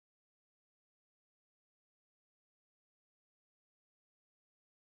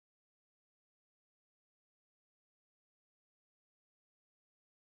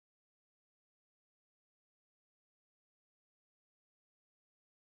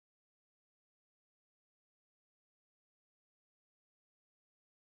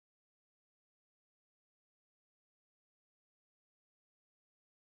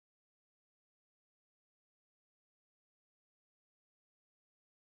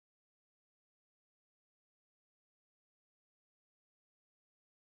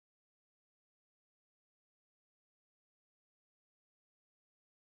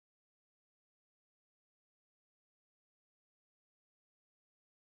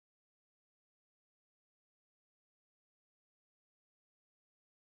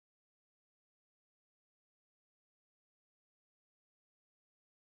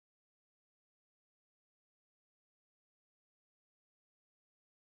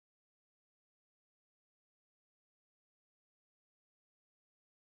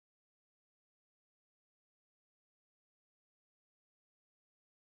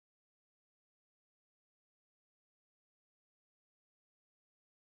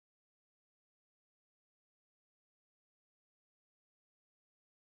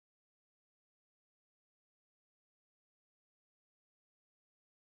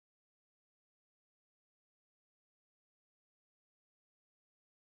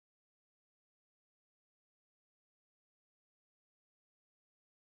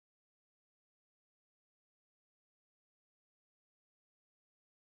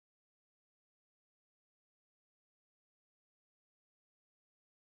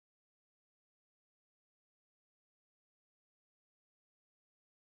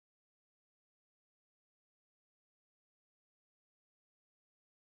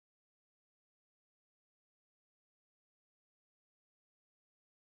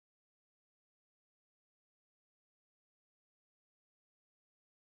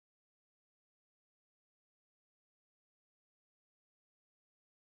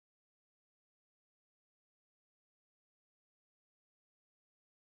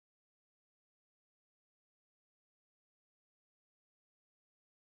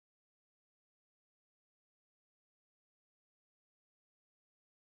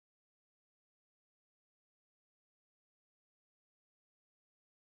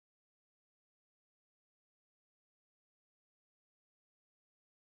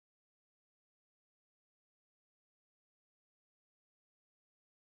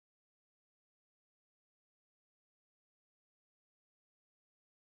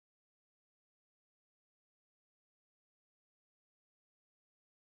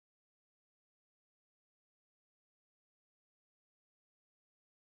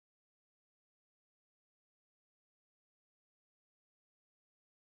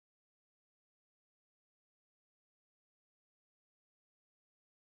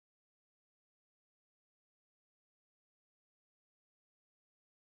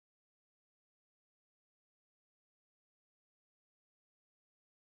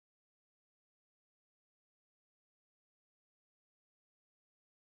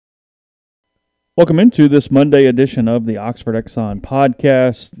Welcome into this Monday edition of the Oxford Exxon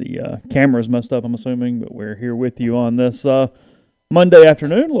Podcast. The camera's messed up, I'm assuming, but we're here with you on this Monday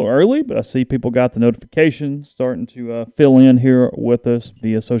afternoon, a little early, but I see people got the notifications starting to fill in here with us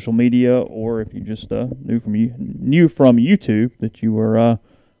via social media, or if you just knew from YouTube that you were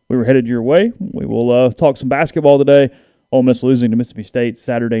we were headed your way. We will talk some basketball today. Ole Miss losing to Mississippi State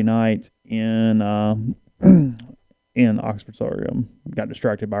Saturday night in Oxford. Sorry, got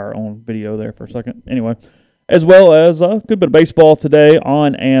distracted by our own video there for a second. Anyway, as well as a good bit of baseball today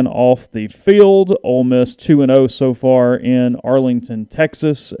on and off the field. Ole Miss 2-0 so far in Arlington,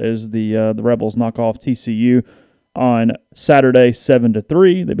 Texas, as the Rebels knock off TCU on Saturday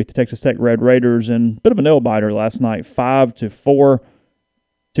 7-3. They beat the Texas Tech Red Raiders in a bit of a nail-biter last night, 5-4.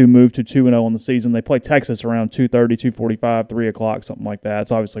 To move to 2-0 on the season. They play Texas around 2:30, 2:45, 3 o'clock, something like that.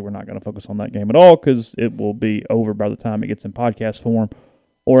 So obviously we're not going to focus on that game at all because it will be over by the time it gets in podcast form,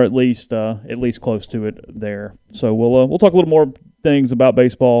 or at least close to it there. So we'll talk a little more things about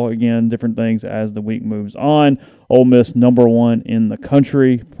baseball, again, different things as the week moves on. Ole Miss #1 in the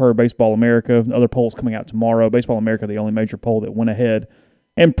country per Baseball America. Other polls coming out tomorrow. Baseball America, the only major poll that went ahead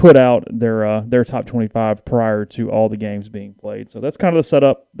and put out their top 25 prior to all the games being played. So that's kind of the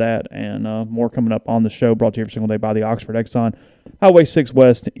setup, that and more coming up on the show, brought to you every single day by the Oxford Exxon, Highway 6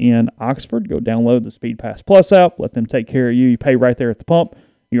 West in Oxford. Go download the Speed Pass Plus app. Let them take care of you. You pay right there at the pump.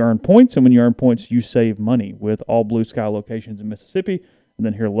 You earn points, and when you earn points, you save money with all Blue Sky locations in Mississippi. And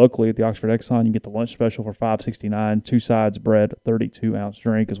then here locally at the Oxford Exxon, you get the lunch special for $5.69, 2 sides, bread, 32-ounce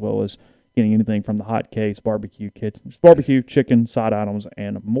drink, as well as getting anything from the hot case, barbecue, chicken, side items,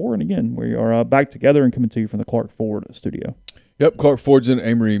 and more. And again, we are back together and coming to you from the Clark Ford studio. Yep, Clark Ford's in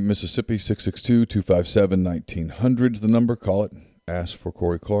Amory, Mississippi, 662-257-1900 is the number. Call it. Ask for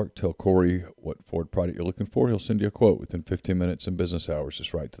Corey Clark. Tell Corey what Ford product you're looking for. He'll send you a quote within 15 minutes in business hours.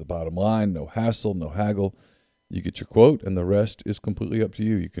 Just right to the bottom line. No hassle, no haggle. You get your quote, and the rest is completely up to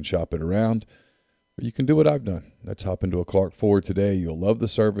you. You can shop it around. You can do what I've done. Let's hop into a Clark Ford today. You'll love the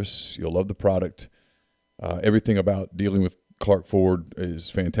service. You'll love the product. Everything about dealing with Clark Ford is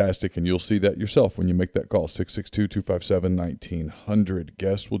fantastic, and you'll see that yourself when you make that call, 662-257-1900.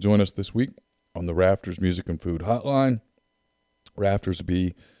 Guests will join us this week on the Rafters Music and Food Hotline. Rafters will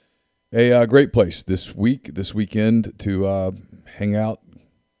be a great place this weekend to hang out,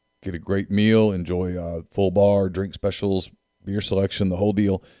 get a great meal, enjoy full bar, drink specials, beer selection, the whole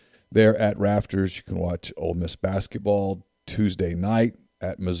deal. There at Rafters, you can watch Ole Miss basketball Tuesday night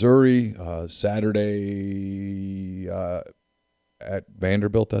at Missouri, Saturday at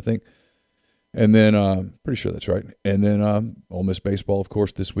Vanderbilt, I think. And then, pretty sure that's right. And then Ole Miss baseball, of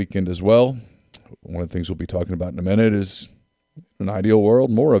course, this weekend as well. One of the things we'll be talking about in a minute is, in an ideal world,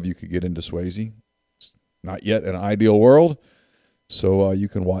 more of you could get into Swayze. It's not yet an ideal world, so you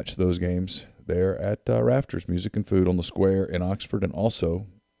can watch those games there at Rafters Music and Food on the Square in Oxford, and also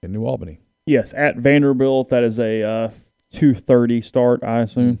in New Albany. Yes, at Vanderbilt. That is a 2:30 start, I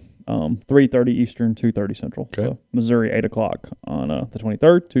assume. 3:30 Eastern, 2:30 Central. Okay. So Missouri, 8 o'clock on the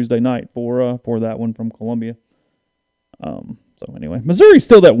 23rd, Tuesday night for that one from Columbia. So anyway, Missouri's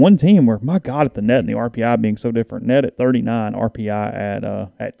still that one team where, my God, at the net and the RPI being so different. Net at 39, RPI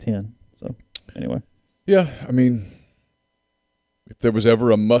at 10. So anyway. Yeah, I mean, if there was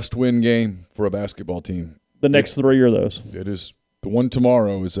ever a must-win game for a basketball team, the next three are those. It is. The one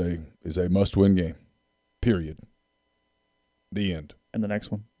tomorrow is a must-win game, period. The end. And the next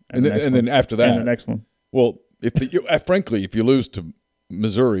one. And then after that. And the next one. Well, frankly, if you lose to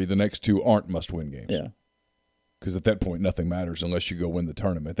Missouri, the next two aren't must-win games. Yeah. Because at that point, nothing matters unless you go win the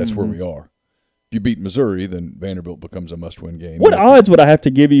tournament. That's where we are. If you beat Missouri, then Vanderbilt becomes a must-win game. What odds would I have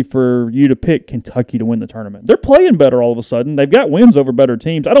to give you for you to pick Kentucky to win the tournament? They're playing better all of a sudden. They've got wins over better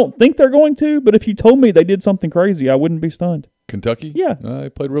teams. I don't think they're going to, but if you told me they did something crazy, I wouldn't be stunned. Kentucky? Yeah. They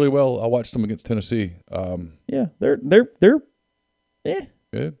played really well. I watched them against Tennessee. Yeah, they're Yeah,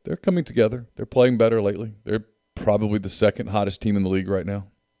 they're coming together. They're playing better lately. They're probably the second hottest team in the league right now.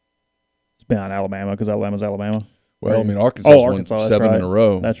 It's behind Alabama because Alabama's Alabama. Well, I mean, Arkansas won 7 in a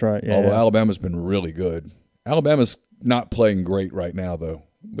row. That's right. Yeah. Although Alabama's been really good. Alabama's not playing great right now, though.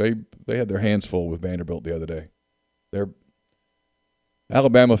 They had their hands full with Vanderbilt the other day.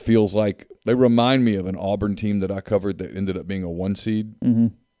 Alabama feels like they remind me of an Auburn team that I covered that ended up being a 1 seed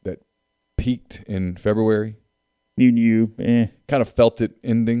that peaked in February. Kind of felt it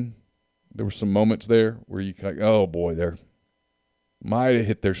ending. There were some moments there where you like, oh boy, they might have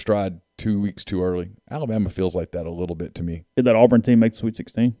hit their stride 2 weeks too early. Alabama feels like that a little bit to me. Did that Auburn team make the Sweet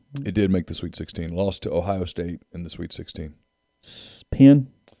 16? It did make the Sweet 16. Lost to Ohio State in the Sweet 16. Penn?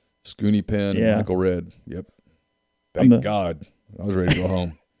 Scooney Penn, Yeah. Michael Redd. Yep. Thank God. I was ready to go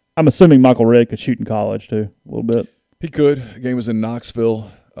home. I'm assuming Michael Redd could shoot in college too, a little bit. He could. The game was in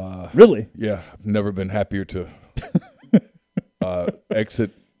Knoxville. Really? Yeah, I've never been happier to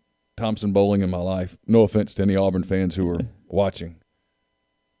exit Thompson Bowling in my life. No offense to any Auburn fans who were watching,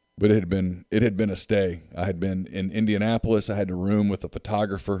 but it had been a stay. I had been in Indianapolis. I had a room with a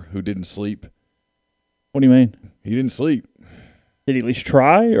photographer who didn't sleep. What do you mean? He didn't sleep. Did he at least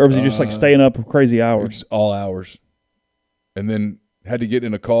try, or was he just like staying up crazy hours? All hours, and then had to get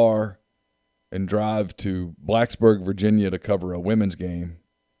in a car and drive to Blacksburg, Virginia to cover a women's game.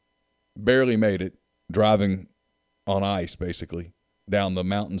 Barely made it, driving on ice, basically, down the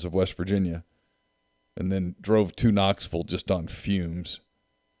mountains of West Virginia, and then drove to Knoxville just on fumes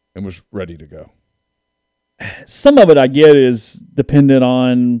and was ready to go. Some of it I get is dependent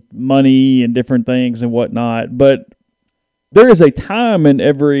on money and different things and whatnot, but there is a time in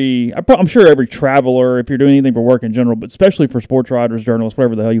I'm sure every traveler, if you're doing anything for work in general, but especially for sports writers, journalists,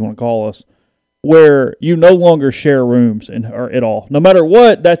 whatever the hell you want to call us, where you no longer share rooms at all. No matter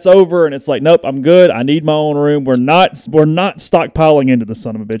what, that's over, and it's like, nope, I'm good. I need my own room. We're not stockpiling into the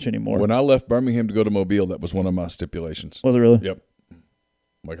son of a bitch anymore. When I left Birmingham to go to Mobile, that was one of my stipulations. Was it really? Yep.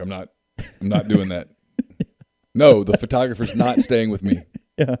 Like, I'm not doing that. No, the photographer's not staying with me.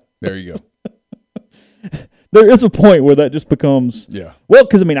 Yeah. There you go. There is a point where that just becomes well,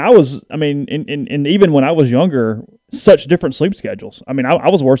 because and even when I was younger, such different sleep schedules. I mean, I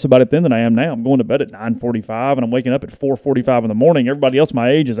was worse about it then than I am now. I'm going to bed at 9:45 and I'm waking up at 4:45 in the morning. Everybody else my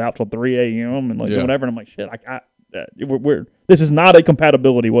age is out till 3 a.m. and whatever. And I'm like, shit, this is not a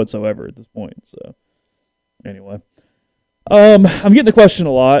compatibility whatsoever at this point. So anyway, I'm getting the question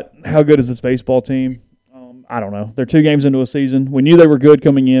a lot: how good is this baseball team? I don't know. They're 2 games into a season. We knew they were good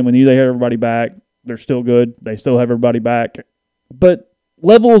coming in. We knew they had everybody back. They're still good. They still have everybody back. But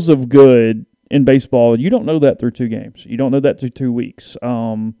levels of good in baseball, you don't know that through 2 games. You don't know that through 2 weeks.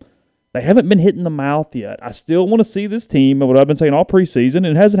 They haven't been hitting the mouth yet. I still want to see this team, what I've been saying all preseason, and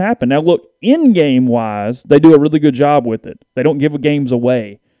it hasn't happened. Now, look, in-game-wise, they do a really good job with it. They don't give games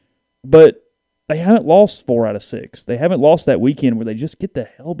away. But they haven't lost 4 out of 6. They haven't lost that weekend where they just get the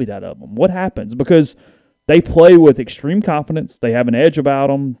hell beat out of them. What happens? Because they play with extreme confidence. They have an edge about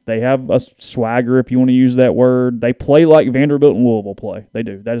them. They have a swagger, if you want to use that word. They play like Vanderbilt and Louisville play. They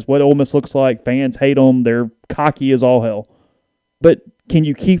do. That is what Ole Miss looks like. Fans hate them. They're cocky as all hell. But can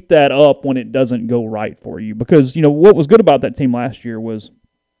you keep that up when it doesn't go right for you? Because, what was good about that team last year was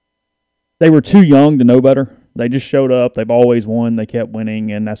they were too young to know better. They just showed up. They've always won. They kept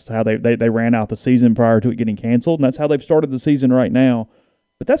winning, and that's how they ran out the season prior to it getting canceled, and that's how they've started the season right now.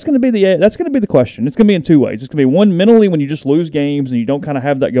 But that's going to be the question. It's going to be in 2 ways. It's going to be one, mentally, when you just lose games and you don't kind of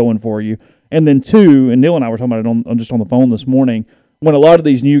have that going for you, and then 2, and Neal and I were talking about it just on the phone this morning, when a lot of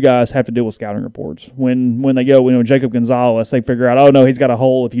these new guys have to deal with scouting reports. When they go, Jacob Gonzalez, they figure out, oh no, he's got a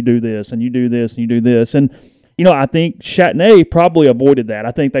hole if you do this and you do this and you do this, and I think Chatney probably avoided that.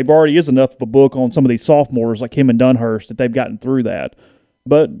 I think they've already is enough of a book on some of these sophomores like him and Dunhurst that they've gotten through that.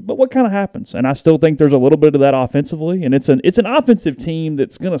 But what kind of happens? And I still think there's a little bit of that offensively, and it's an offensive team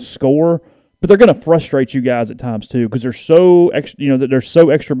that's going to score, but they're going to frustrate you guys at times too because they're so they're so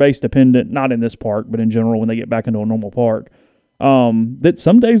extra base dependent. Not in this park, but in general when they get back into a normal park, that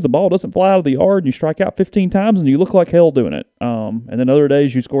some days the ball doesn't fly out of the yard and you strike out 15 times and you look like hell doing it. And then other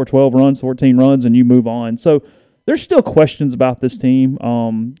days you score 12 runs, 14 runs, and you move on. So there's still questions about this team.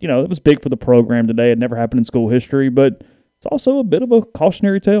 It was big for the program today. It never happened in school history, but it's also a bit of a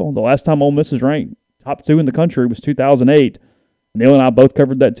cautionary tale. The last time Ole Miss was ranked top 2 in the country was 2008. Neal and I both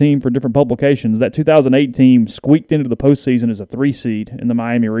covered that team for different publications. That 2008 team squeaked into the postseason as a 3 seed in the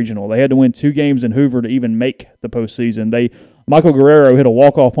Miami Regional. They had to win 2 games in Hoover to even make the postseason. Michael Guerrero hit a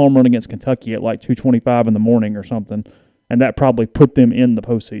walk-off home run against Kentucky at like 2:25 in the morning or something, and that probably put them in the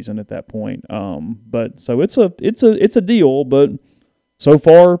postseason at that point. But so it's a deal, but so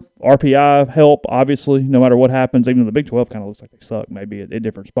far, RPI help, obviously, no matter what happens. Even though the Big 12 kind of looks like they suck maybe at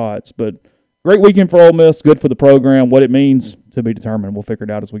different spots. But great weekend for Ole Miss, good for the program. What it means to be determined. We'll figure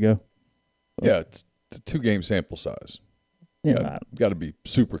it out as we go. So. Yeah, it's a 2-game sample size. Yeah, got to be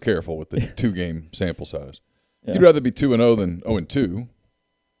super careful with the 2-game sample size. Yeah. You'd rather be 2-0 than 0-2.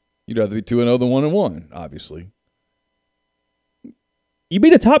 You'd rather be 2-0 than 1-1, obviously. You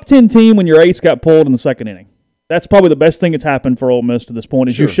beat a top 10 team when your ace got pulled in the second inning. That's probably the best thing that's happened for Ole Miss to this point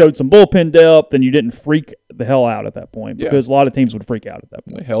is you showed some bullpen depth and you didn't freak the hell out at that point because a lot of teams would freak out at that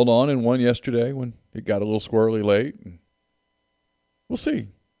point. They held on and won yesterday when it got a little squirrely late. We'll see.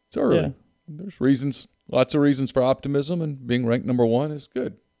 It's early. Yeah. There's reasons, lots of reasons for optimism, and being ranked number 1 is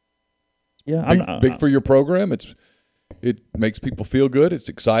good. Yeah, big for your program. It makes people feel good. It's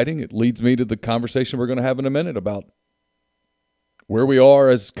exciting. It leads me to the conversation we're going to have in a minute about where we are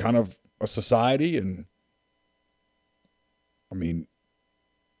as kind of a society. And, I mean,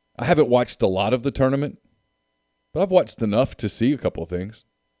 I haven't watched a lot of the tournament, but I've watched enough to see a couple of things.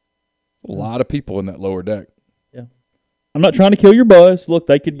 A lot of people in that lower deck. Yeah. I'm not trying to kill your buzz. Look,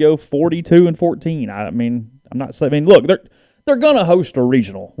 they could go 42-14. I mean, I'm not saying. I mean, look, they're going to host a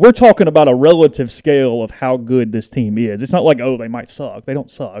regional. We're talking about a relative scale of how good this team is. It's not like, oh, they might suck. They don't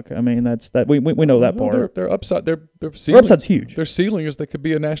suck. I mean, that's that we know that part. Their upside, their ceiling, their upside's huge. Their ceiling is they could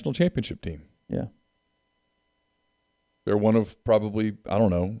be a national championship team. Yeah. They're one of probably, I don't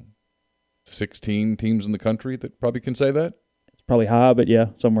know, 16 teams in the country that probably can say that. It's probably high, but yeah,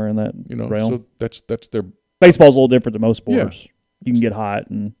 somewhere in that realm. So that's their baseball's a little different than most sports. Yeah. You can get hot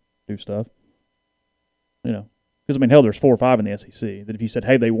and do stuff. Because, I mean, hell, there's 4 or 5 in the SEC that if you said,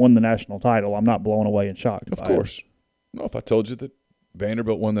 hey, they won the national title, I'm not blown away and shocked. Of course. No, if I told you that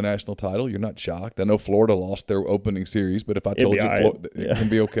Vanderbilt won the national title, you're not shocked. I know Florida lost their opening series, but if I told you it can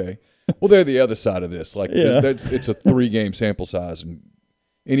be okay. Well, they're the other side of this. Like, it's a 3-game sample size, and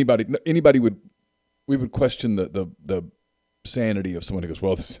anybody would question the sanity of someone who goes,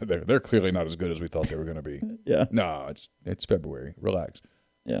 well, they're clearly not as good as we thought they were going to be. Yeah. No, it's February. Relax.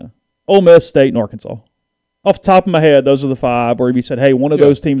 Yeah. Ole Miss, State, and Arkansas. Off the top of my head, those are the 5 where if you said, hey, one of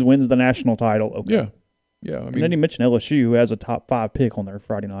those teams wins the national title, okay. Yeah. Yeah. I mean, and then you mentioned LSU, who has a top 5 pick on their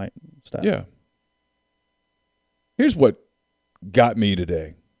Friday night staff. Yeah. Here's what got me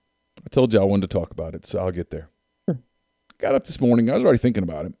today. I told you I wanted to talk about it, so I'll get there. Sure. Got up this morning. I was already thinking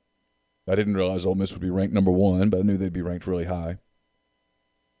about it. I didn't realize Ole Miss would be ranked number 1, but I knew they'd be ranked really high.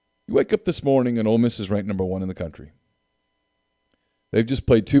 You wake up this morning and Ole Miss is ranked number 1 in the country. They've just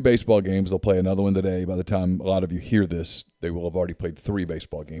played 2 baseball games. They'll play another one today. By the time a lot of you hear this, they will have already played 3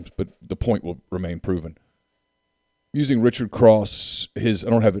 baseball games, but the point will remain proven. Using Richard Cross, I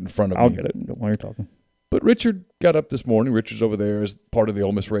don't have it in front of me. I'll get it while you're talking. But Richard got up this morning. Richard's over there as part of the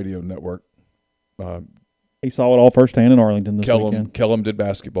Ole Miss radio network. He saw it all firsthand in Arlington this weekend. Kellum did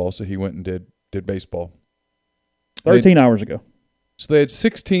basketball, so he went and did baseball. 13 hours ago. So they had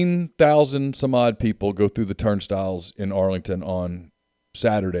 16,000 some odd people go through the turnstiles in Arlington on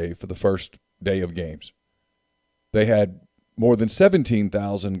Saturday for the first day of games. They had more than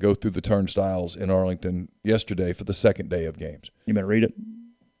 17,000 go through the turnstiles in Arlington yesterday for the second day of games. You better read it.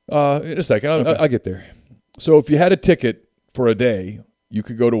 In a second. Okay. I'll get there. So if you had a ticket for a day, you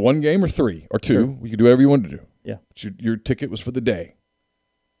could go to 1 game or 3 or 2. Sure. You could do whatever you wanted to do. Yeah. But your ticket was for the day.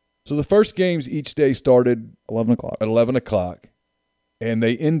 So the first games each day started 11 o'clock. At 11 o'clock, and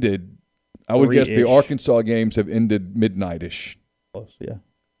they ended, I would guess the Arkansas games have ended midnight-ish. Close, yeah.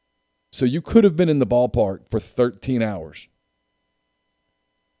 So you could have been in the ballpark for 13 hours.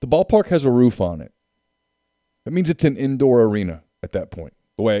 The ballpark has a roof on it. That means it's an indoor arena at that point,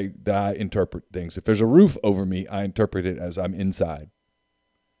 the way that I interpret things. If there's a roof over me, I interpret it as I'm inside.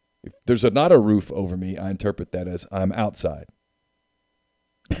 If there's not a roof over me, I interpret that as I'm outside.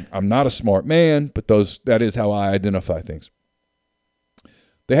 I'm not a smart man, but that is how I identify things.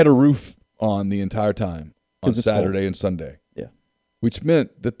 They had a roof on the entire time on Saturday and Sunday. Yeah. Which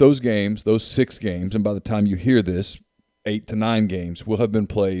meant that those games, those 6 games, and by the time you hear this, 8 to 9 games will have been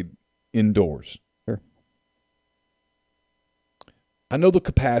played indoors. Sure. I know the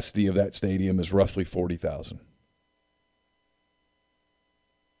capacity of that stadium is roughly 40,000.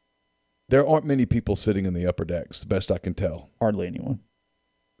 There aren't many people sitting in the upper decks, the best I can tell. Hardly anyone.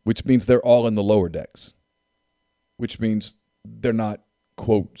 Which means they're all in the lower decks. Which means they're not,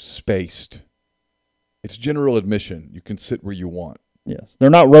 quote, spaced. It's general admission. You can sit where you want. Yes. They're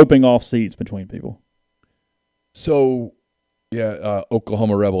not roping off seats between people. So,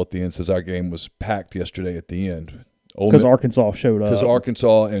 Oklahoma Rebel at the end says our game was packed yesterday at the end. Because Arkansas showed up. Because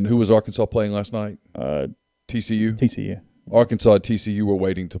Arkansas, and who was Arkansas playing last night? TCU? TCU. Arkansas and TCU were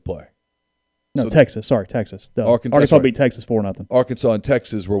waiting to play. No, so Texas. Sorry, Texas. Arkansas beat Texas 4-0. Arkansas and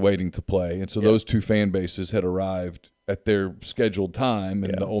Texas were waiting to play, and so those 2 fan bases had arrived at their scheduled time,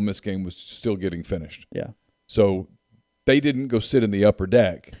 and the Ole Miss game was still getting finished. Yeah. So they didn't go sit in the upper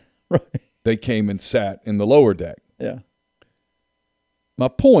deck. Right. They came and sat in the lower deck. Yeah. My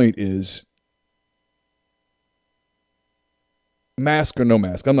point is, mask or no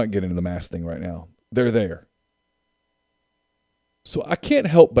mask, I'm not getting into the mask thing right now. They're there. So I can't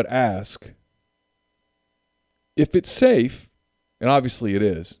help but ask, if it's safe, and obviously it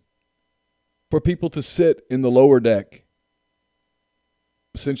is, for people to sit in the lower deck,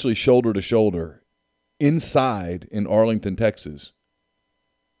 essentially shoulder to shoulder, inside in Arlington, Texas,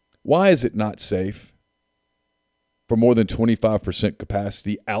 why is it not safe for more than 25%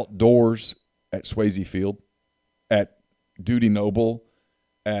 capacity outdoors at Swayze Field, at Dudy Noble,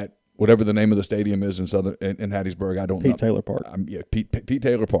 at whatever the name of the stadium is in Hattiesburg. I don't know. Pete Taylor Park. Pete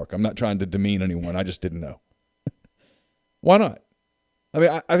Taylor Park. I'm not trying to demean anyone. I just didn't know. Why not? I mean,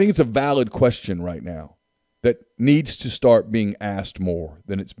 I think it's a valid question right now that needs to start being asked more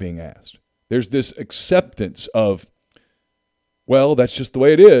than it's being asked. There's this acceptance of, well, that's just the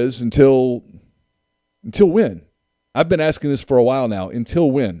way it is until when? I've been asking this for a while now.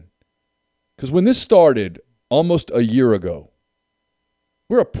 Until when? Because when this started almost a year ago,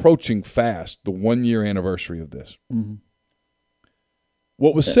 we're approaching fast the 1-year anniversary of this. Mm-hmm.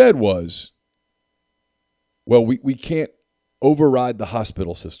 What was said was, well, we can't override the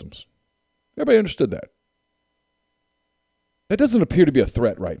hospital systems. Everybody understood that. That doesn't appear to be a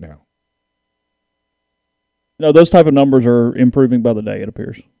threat right now. No, those type of numbers are improving by the day, it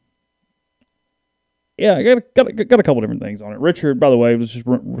appears. Yeah, I got a couple different things on it. Richard, by the way, was just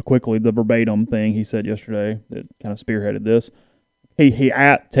quickly the verbatim thing he said yesterday that kind of spearheaded this. He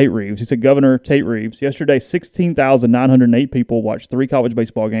at Tate Reeves. He said, Governor Tate Reeves, yesterday 16,908 people watched 3 college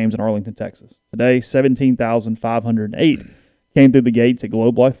baseball games in Arlington, Texas. Today, 17,508 came through the gates at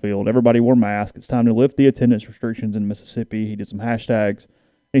Globe Life Field. Everybody wore masks. It's time to lift the attendance restrictions in Mississippi. He did some hashtags.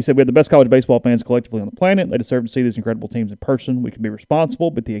 And he said, we have the best college baseball fans collectively on the planet. They deserve to see these incredible teams in person. We can be responsible,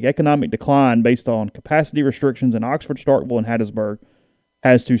 but the economic decline based on capacity restrictions in Oxford, Starkville, and Hattiesburg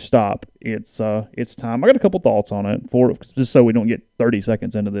has to stop. It's time. I got a couple thoughts on it, just so we don't get 30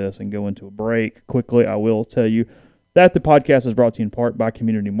 seconds into this and go into a break. Quickly, I will tell you that the podcast is brought to you in part by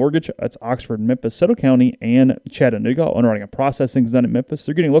Community Mortgage. That's Oxford, Memphis, Soto County, and Chattanooga. Underwriting and processing is done at Memphis.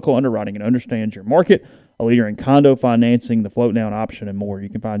 They're getting local underwriting and understands your market. A leader in condo financing, the float down option, and more. You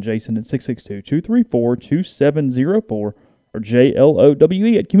can find Jason at 662-234-2704 or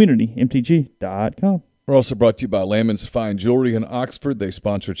JLOWE at communitymtg.com. We're also brought to you by Lammon's Fine Jewelry in Oxford. They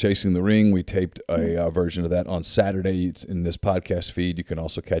sponsor Chasing the Ring. We taped a version of that on Saturday. It's in this podcast feed. You can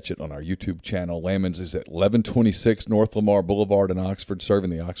also catch it on our YouTube channel. Lammon's is at 1126 North Lamar Boulevard in Oxford, serving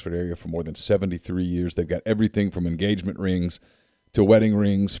the Oxford area for more than 73 years. They've got everything from engagement rings to wedding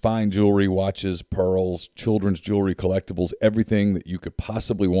rings, fine jewelry, watches, pearls, children's jewelry, collectibles, everything that you could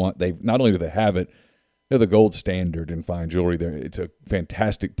possibly want. They not only do they have it, they're the gold standard in fine jewelry. It's a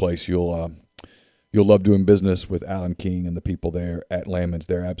fantastic place. You'll love doing business with Alan King and the people there at Lammon's.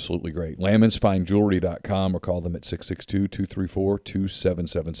 They're absolutely great. LammonsFineJewelry.com or call them at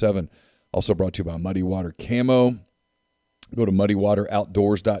 662-234-2777. Also brought to you by Muddy Water Camo. Go to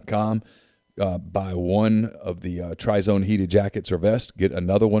MuddyWaterOutdoors.com. Buy one of the Tri-Zone heated jackets or vest. Get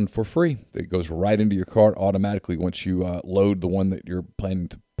another one for free. It goes right into your cart automatically once you load the one that you're planning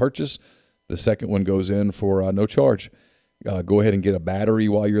to purchase. The second one goes in for no charge. Go ahead and get a battery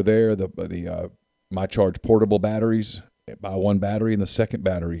while you're there. The My Charge portable batteries. Buy one battery, and the second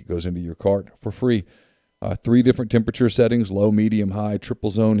battery goes into your cart for free. 3 different temperature settings, low, medium, high, triple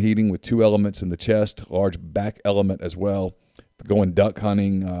zone heating with 2 elements in the chest, large back element as well. Going duck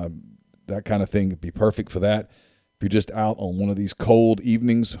hunting, that kind of thing would be perfect for that. If you're just out on one of these cold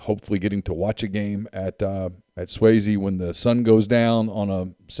evenings, hopefully getting to watch a game at Swayze when the sun goes down on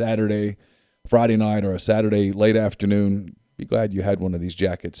a Friday night or a Saturday late afternoon, be glad you had one of these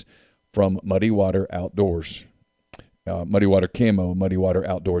jackets from Muddy Water Outdoors. Muddy Water Camo,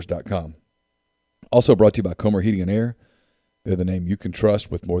 MuddyWaterOutdoors.com. Also brought to you by Comer Heating and Air. They're the name you can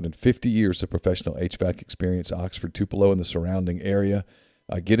trust with more than 50 years of professional HVAC experience, Oxford, Tupelo, and the surrounding area.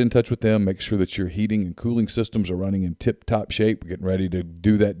 Get in touch with them. Make sure that your heating and cooling systems are running in tip-top shape. We're getting ready to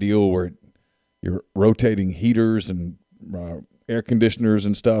do that deal where you're rotating heaters and air conditioners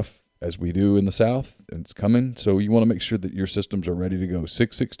and stuff as we do in the South, and it's coming. So you want to make sure that your systems are ready to go.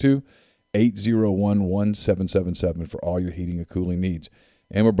 662-801-1777 for all your heating and cooling needs.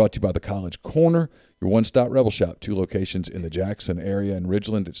 And we're brought to you by the College Corner, your one-stop Rebel Shop. 2 locations in the Jackson area in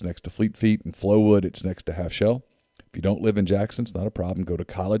Ridgeland. It's next to Fleet Feet. In Flowood, it's next to Half Shell. If you don't live in Jackson, it's not a problem. Go to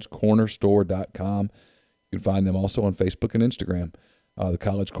collegecornerstore.com. You can find them also on Facebook and Instagram. The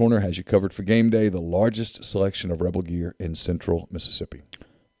College Corner has you covered for game day, the largest selection of Rebel gear in central Mississippi.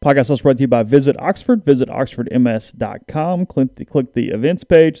 Podcast also brought to you by Visit Oxford. Visit oxfordms.com. Click the events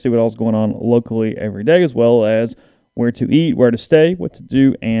page. See what else is going on locally every day, as well as where to eat, where to stay, what to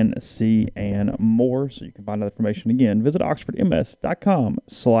do, and see, and more. So you can find that information again. Visit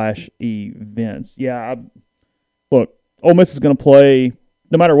oxfordms.com/events. Yeah, look, Ole Miss is going to play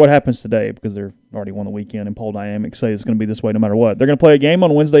no matter what happens today because they're already won the weekend, and poll dynamics say it's going to be this way no matter what. They're going to play a game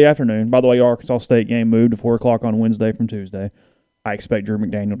on Wednesday afternoon. By the way, Arkansas State game moved to 4 o'clock on Wednesday from Tuesday. I expect Drew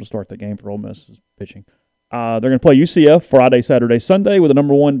McDaniel to start the game for Ole Miss pitching. They're going to play UCF Friday, Saturday, Sunday with a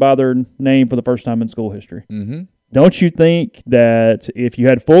number 1 by their name for the first time in school history. Mm-hmm. don't you think that if you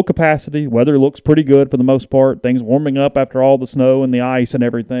had full capacity, weather looks pretty good for the most part, things warming up after all the snow and the ice and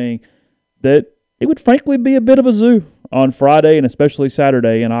everything, that it would frankly be a bit of a zoo on Friday and especially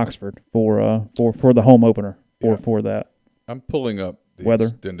Saturday in Oxford for the home opener for that. I'm pulling up the weather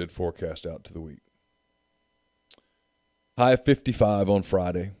extended forecast out to the week. High of 55 on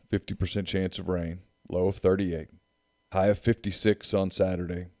Friday, 50% chance of rain, low of 38. High of 56 on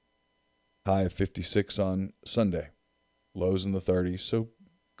Saturday, high of 56 on Sunday, lows in the 30s. So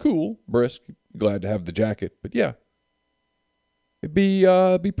cool, brisk, glad to have the jacket. But yeah, it'd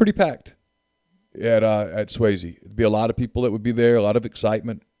be pretty packed at Swayze. It'd be a lot of people that would be there, a lot of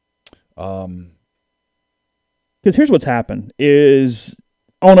excitement. Because here's what's happened is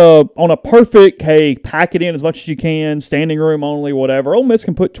on a perfect, hey, pack it in as much as you can, standing room only, whatever, Ole Miss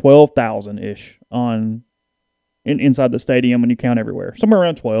can put 12,000-ish inside the stadium when you count everywhere. Somewhere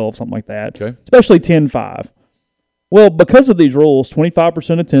around 12, something like that. Okay. Especially 10-5. Well, because of these rules,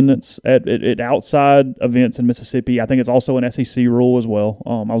 25% attendance at outside events in Mississippi. I think it's also an SEC rule as well.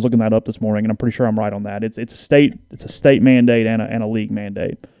 I was looking that up this morning, and I'm pretty sure I'm right on that. It's a state mandate and a league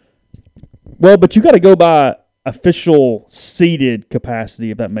mandate. Well, but you got to go by official seated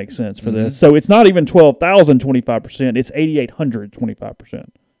capacity, if that makes sense for this. So it's not even 12,000, 25%. It's 8,800, 25%.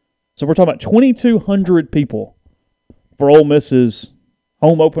 So we're talking about 2,200 people for Ole Miss's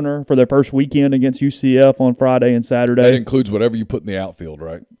home opener for their first weekend against UCF on Friday and Saturday. That includes whatever you put in the outfield,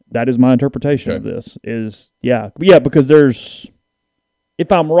 right? That is my interpretation of this. Because there's,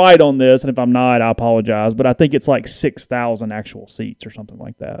 if I'm right on this, and if I'm not, I apologize, but I think it's like 6,000 actual seats or something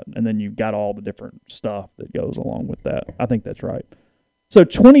like that. And then you've got all the different stuff that goes along with that. I think that's right. So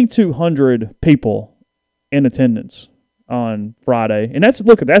 2,200 people in attendance on Friday. And that's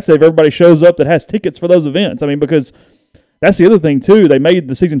if everybody shows up that has tickets for those events. I mean, because that's the other thing, too. They made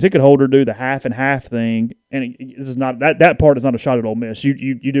the season ticket holder do the half and half thing. And this is not that part is not a shot at Ole Miss.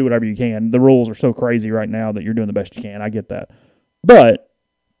 You do whatever you can. The rules are so crazy right now that you're doing the best you can. I get that. But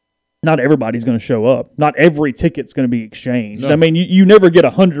not everybody's going to show up. Not every ticket's going to be exchanged. No. I mean, you never get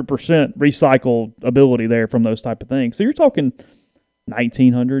 100% recycled ability there from those type of things. So you're talking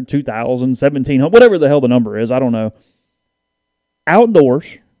 1,900, 2,000, 1,700, whatever the hell the number is. I don't know.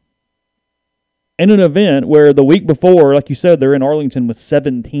 Outdoors in an event where the week before, like you said, they're in Arlington with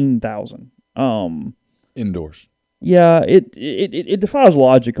 17,000. Indoors. Yeah, it defies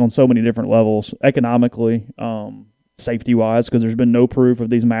logic on so many different levels, economically, safety-wise, because there's been no proof of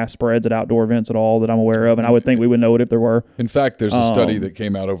these mass spreads at outdoor events at all that I'm aware of, and I would think we would know it if there were. In fact, there's a study that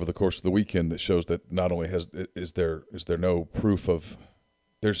came out over the course of the weekend that shows that not only is there no proof of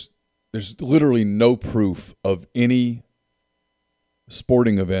there's literally no proof of any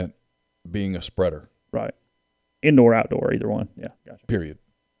sporting event being a spreader. Right. Indoor, outdoor, either one. Yeah, gotcha. Period.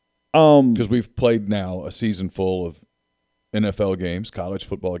 Because we've played now a season full of NFL games, college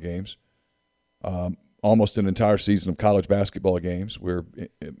football games, almost an entire season of college basketball games. We're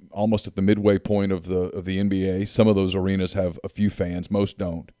almost at the midway point of the NBA. Some of those arenas have a few fans, most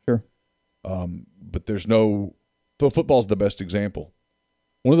don't. Sure. But there's no – football's the best example.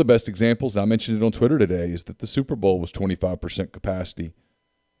 One of the best examples, and I mentioned it on Twitter today, is that the Super Bowl was 25% capacity.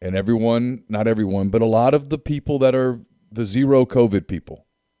 And everyone, not everyone, but a lot of the people that are the zero COVID people,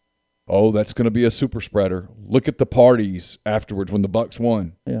 oh, that's going to be a super spreader. Look at the parties afterwards when the Bucs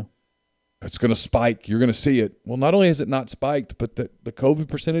won. Yeah. It's going to spike. You're going to see it. Well, not only has it not spiked, but the COVID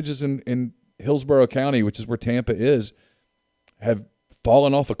percentages in Hillsborough County, which is where Tampa is, have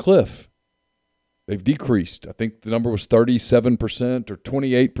fallen off a cliff. They've decreased. I think the number was 37% or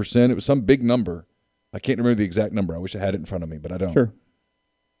 28%. It was some big number. I can't remember the exact number. I wish I had it in front of me, but I don't. Sure.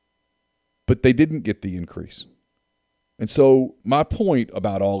 But they didn't get the increase. And so my point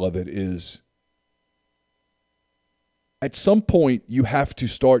about all of it is at some point you have to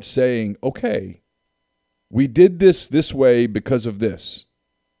start saying, okay, we did this way because of this.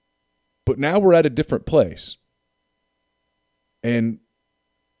 But now we're at a different place. And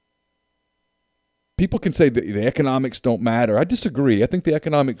people can say that the economics don't matter. I disagree. I think the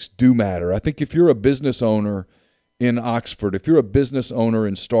economics do matter. I think if you're a business owner in Oxford, if you're a business owner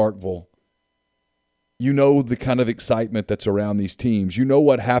in Starkville, you know the kind of excitement that's around these teams. You know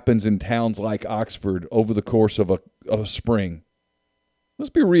what happens in towns like Oxford over the course of a spring.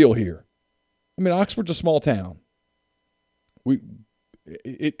 Let's be real here. I mean, Oxford's a small town.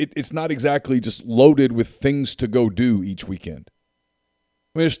 It's not exactly just loaded with things to go do each weekend.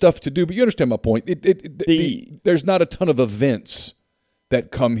 I mean, there's stuff to do, but you understand my point. There's not a ton of events that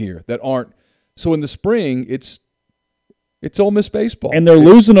come here that aren't. So in the spring, it's Ole Miss baseball. And they're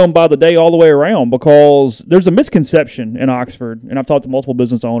losing them by the day all the way around because there's a misconception in Oxford, and I've talked to multiple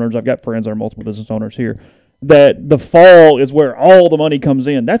business owners. I've got friends that are multiple business owners here, that the fall is where all the money comes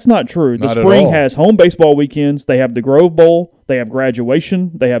in. That's not true. The Not at spring all. has home baseball weekends. They have the Grove Bowl. They have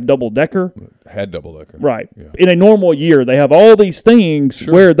graduation. They have double-decker. Had double-decker. Right. Yeah. In a normal year, they have all these things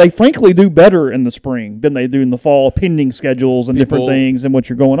Sure. where they frankly do better in the spring than they do in the fall, pending schedules and different things and what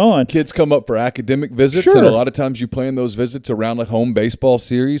you're going on. Kids come up for academic visits, Sure. and a lot of times you plan those visits around a home baseball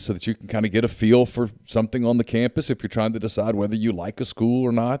series so that you can kind of get a feel for something on the campus if you're trying to decide whether you like a school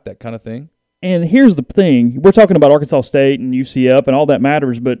or not, that kind of thing. And here's the thing. We're talking about Arkansas State and UCF and all that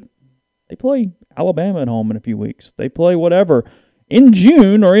matters, but they play Alabama at home in a few weeks. They play whatever. In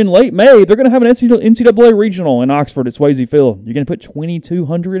June or in late May, they're going to have an NCAA regional in Oxford at Swayze Field. You're going to put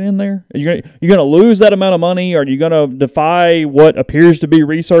 2,200 in there? You're going to lose that amount of money? Are you going to defy what appears to be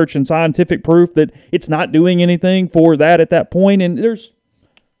research and scientific proof that it's not doing anything for that at that point? And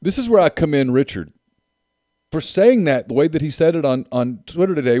This is where I come in, Richard, for saying that the way that he said it on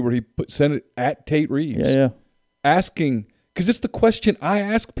Twitter today, where he sent it at Tate Reeves. Yeah. Asking, because it's the question I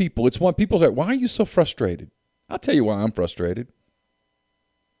ask people. It's one people say, why are you so frustrated? I'll tell you why I'm frustrated.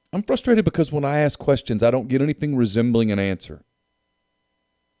 I'm frustrated because when I ask questions, I don't get anything resembling an answer.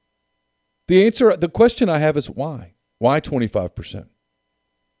 The question I have is why? Why 25%?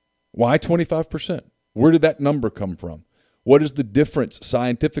 Why 25%? Where did that number come from? What is the difference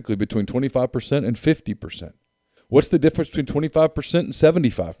scientifically between 25% and 50%? What's the difference between 25% and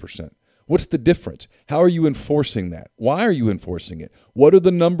 75%? What's the difference? How are you enforcing that? Why are you enforcing it? What are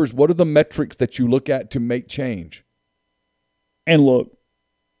the numbers? What are the metrics that you look at to make change? And look,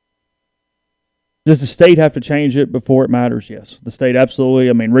 does the state have to change it before it matters? Yes. The state absolutely.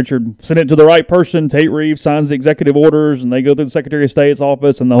 I mean, Richard sent it to the right person. Tate Reeves signs the executive orders, and they go through the Secretary of State's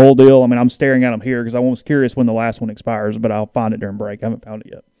office and the whole deal. I mean, I'm staring at them here because I was curious when the last one expires, but I'll find it during break. I haven't found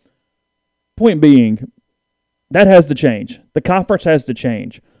it yet. Point being, that has to change. The conference has to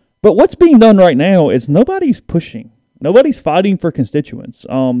change. But what's being done right now is nobody's pushing. Nobody's fighting for constituents.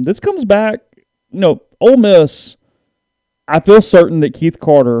 This comes back, Ole Miss, I feel certain that Keith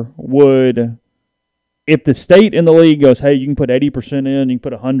Carter would, if the state and the league goes, hey, you can put 80% in, you can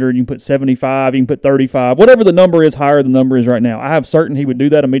put 100, you can put 75, you can put 35, whatever the number is, higher than the number is right now. I have certain he would do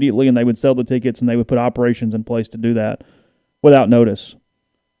that immediately, and they would sell the tickets, and they would put operations in place to do that without notice.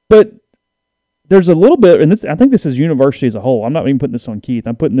 But there's a little bit, and I think this is university as a whole. I'm not even putting this on Keith.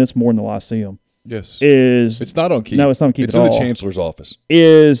 I'm putting this more in the Lyceum. Yes. It's not on Keith. No, it's not on Keith It's at all. in the chancellor's office.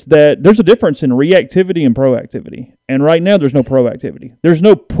 Is that there's a difference in reactivity and proactivity. And right now there's no proactivity. There's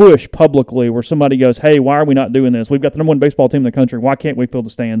no push publicly where somebody goes, hey, why are we not doing this? We've got the number one baseball team in the country. Why can't we fill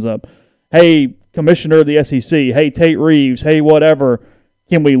the stands up? Hey, commissioner of the SEC. Hey, Tate Reeves. Hey, whatever.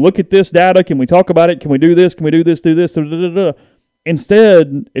 Can we look at this data? Can we talk about it? Can we do this? Can we do this? Do this? Da, da, da, da.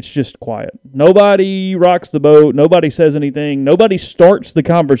 Instead, it's just quiet. Nobody rocks the boat. Nobody says anything. Nobody starts the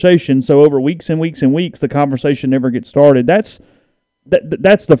conversation. So over weeks and weeks and weeks, the conversation never gets started. That's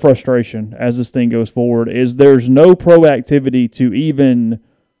the frustration as this thing goes forward, is there's no proactivity to even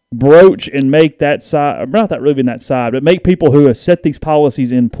broach and make that side, not that really being that side, but make people who have set these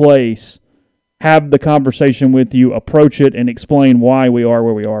policies in place have the conversation with you, approach it, and explain why we are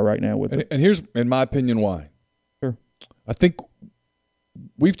where we are right now with it. And here's, in my opinion, why. Sure. I think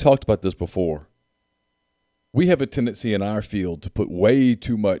we've talked about this before. We have a tendency in our field to put way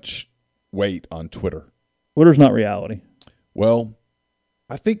too much weight on Twitter. Twitter's not reality. Well,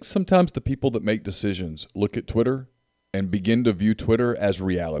 I think sometimes the people that make decisions look at Twitter and begin to view Twitter as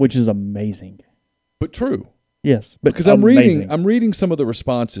reality. Which is amazing. But true. Yes. But because I'm reading some of the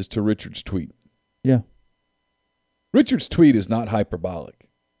responses to Richard's tweet. Yeah. Richard's tweet is not hyperbolic.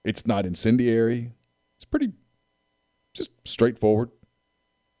 It's not incendiary. It's pretty just straightforward.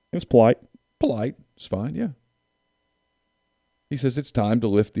 It was polite. Polite. It's fine, yeah. He says it's time to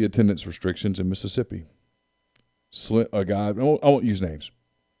lift the attendance restrictions in Mississippi. A guy, I won't use names.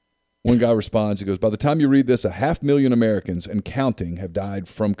 One guy responds, he goes, by the time you read this, 500,000 Americans and counting have died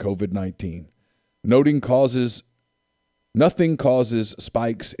from COVID-19. Nothing causes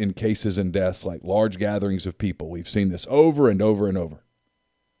spikes in cases and deaths like large gatherings of people. We've seen this over and over and over.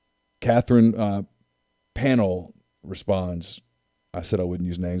 Catherine Panel responds, I said I wouldn't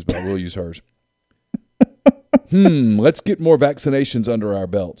use names, but I will use hers. Let's get more vaccinations under our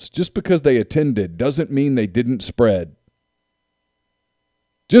belts. Just because they attended doesn't mean they didn't spread.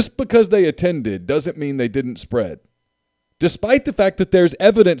 Just because they attended doesn't mean they didn't spread. Despite the fact that there's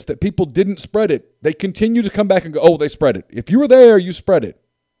evidence that people didn't spread it, they continue to come back and go, oh, they spread it. If you were there, you spread it.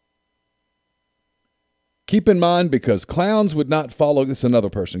 Keep in mind, because clowns would not follow, this is another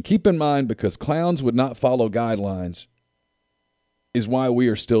person, keep in mind, because clowns would not follow guidelines is why we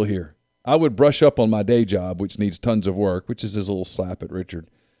are still here. I would brush up on my day job, which needs tons of work, which is his little slap at Richard.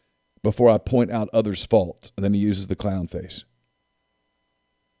 before I point out others' faults. And then he uses the clown face.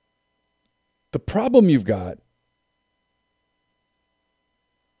 The problem you've got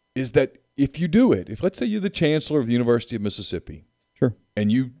is that if you do it, if let's say you're the chancellor of the University of Mississippi, sure,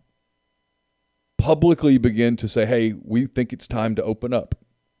 and you publicly begin to say, hey, we think it's time to open up.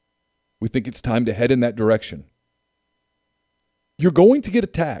 We think it's time to head in that direction. You're going to get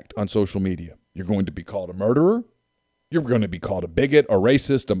attacked on social media. You're going to be called a murderer. You're going to be called a bigot, a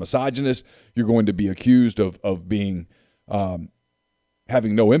racist, a misogynist. You're going to be accused of being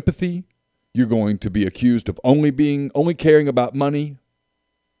having no empathy. You're going to be accused of only caring about money.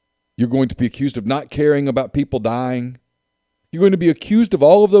 You're going to be accused of not caring about people dying. You're going to be accused of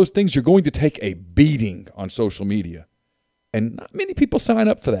all of those things. You're going to take a beating on social media. And not many people sign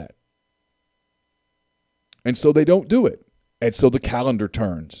up for that. And so they don't do it. And so the calendar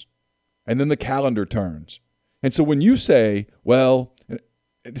turns. And then the calendar turns. And so when you say, well,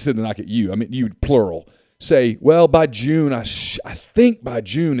 this is not at you, I mean you plural, say, well, by June, I think by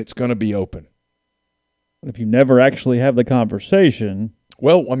June it's going to be open. But if you never actually have the conversation.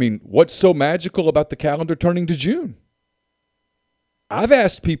 Well, I mean, what's so magical about the calendar turning to June? I've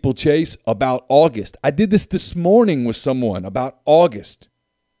asked people, Chase, about August. I did this morning with someone about August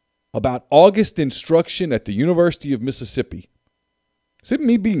instruction at the University of Mississippi. This isn't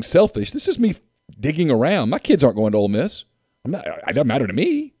me being selfish. This is me digging around. My kids aren't going to Ole Miss. It doesn't matter to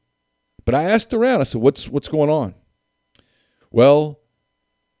me. But I asked around. I said, what's going on? Well,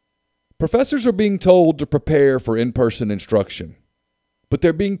 professors are being told to prepare for in-person instruction, but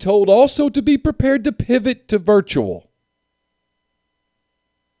they're being told also to be prepared to pivot to virtual.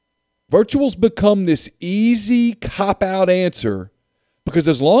 Virtual's become this easy cop-out answer because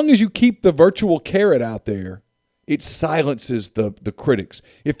as long as you keep the virtual carrot out there, it silences the critics.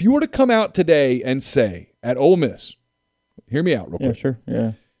 If you were to come out today and say, at Ole Miss, hear me out real quick. Yeah, sure,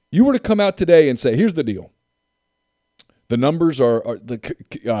 yeah. You were to come out today and say, here's the deal. The numbers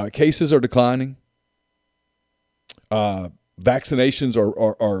the cases are declining. Vaccinations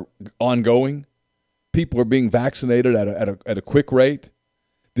are ongoing. People are being vaccinated at a quick rate.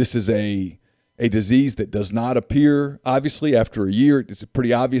 This is a disease that does not appear, obviously, after a year. It's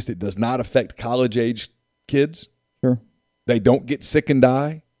pretty obvious it does not affect college-age kids. Sure. They don't get sick and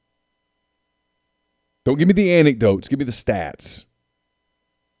die. Don't give me the anecdotes. Give me the stats.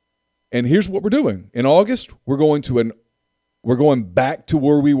 And here's what we're doing. In August, we're going back to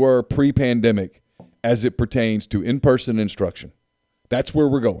where we were pre-pandemic as it pertains to in-person instruction. That's where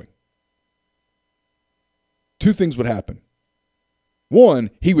we're going. Two things would happen.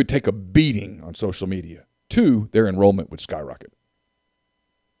 One, he would take a beating on social media. Two, their enrollment would skyrocket.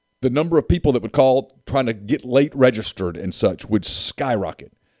 The number of people that would call trying to get late registered and such would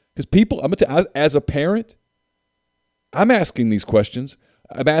skyrocket. Because people, as a parent, I'm asking these questions.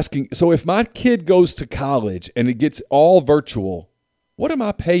 I'm asking, so if my kid goes to college and it gets all virtual, what am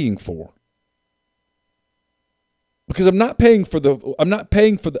I paying for? Because I'm not paying for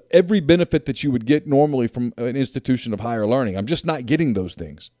the every benefit that you would get normally from an institution of higher learning. I'm just not getting those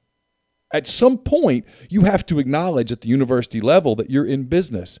things. At some point, you have to acknowledge at the university level that you're in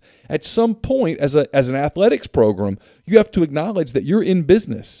business. At some point, as an athletics program, you have to acknowledge that you're in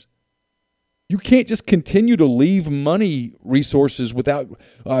business. You can't just continue to leave money resources without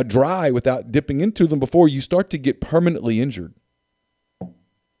dipping into them before you start to get permanently injured.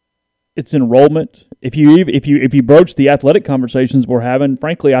 It's enrollment. If you broach the athletic conversations we're having,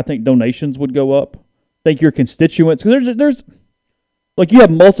 frankly, I think donations would go up. I think your constituents, because there's like you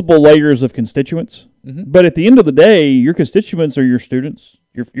have multiple layers of constituents, but at the end of the day, your constituents are your students,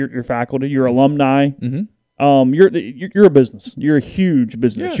 your faculty, your alumni. Mm-hmm. You're a business. You're a huge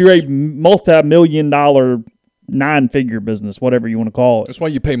business. Yes. You're a multi-million-dollar, 9-figure business, whatever you want to call it. That's why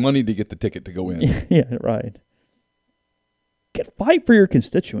you pay money to get the ticket to go in. Yeah, right. Fight for your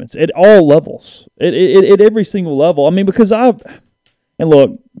constituents at all levels, at every single level. I mean, because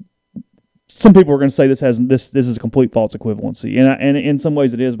look, some people are going to say this is a complete false equivalency, and in some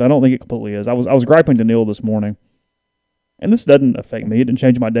ways it is, but I don't think it completely is. I was griping to Neal this morning, and this doesn't affect me. It didn't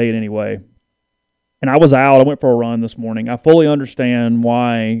change my day in any way. And I was out. I went for a run this morning. I fully understand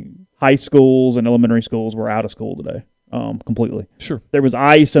why high schools and elementary schools were out of school today. Completely. Sure. There was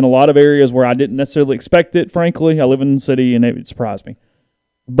ice in a lot of areas where I didn't necessarily expect it, frankly. I live in the city, and it surprised me.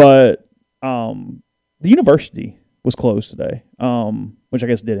 But the university was closed today, which I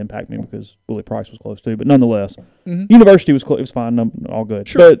guess did impact me because Willie Price was closed too. But nonetheless, university was closed. It was fine. All good.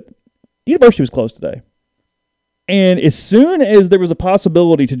 Sure. But university was closed today. And as soon as there was a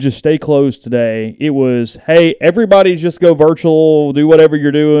possibility to just stay closed today, it was, hey, everybody just go virtual, do whatever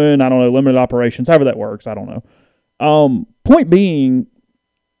you're doing. I don't know, limited operations, however that works. I don't know. Point being,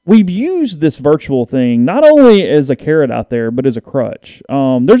 we've used this virtual thing not only as a carrot out there, but as a crutch.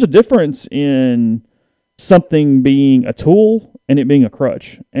 There's a difference in something being a tool and it being a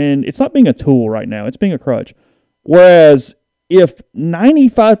crutch. And it's not being a tool right now. It's being a crutch. Whereas if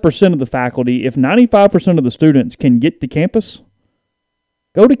 95% of the faculty, if 95% of the students can get to campus,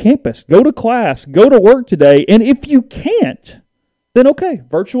 go to class, go to work today. And if you can't, then okay,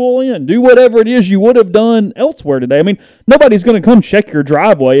 virtual in. Do whatever it is you would have done elsewhere today. I mean, nobody's going to come check your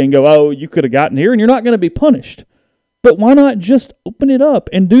driveway and go, oh, you could have gotten here, and you're not going to be punished. But why not just open it up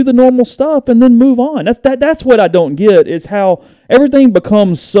and do the normal stuff and then move on? That's what I don't get, is how everything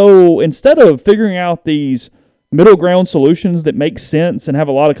becomes so, instead of figuring out these middle ground solutions that make sense and have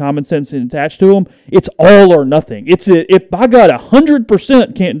a lot of common sense attached to them, it's all or nothing. It's if I got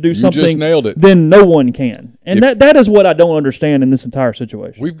 100% can't do something, you just nailed it, then no one can. And that is what I don't understand in this entire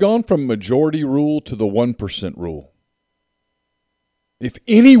situation. We've gone from majority rule to the 1% rule. If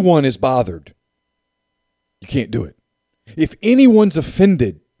anyone is bothered, you can't do it. If anyone's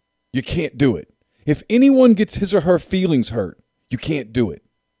offended, you can't do it. If anyone gets his or her feelings hurt, you can't do it.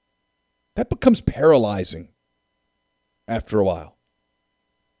 That becomes paralyzing after a while.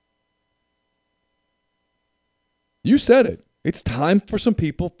 You said it. It's time for some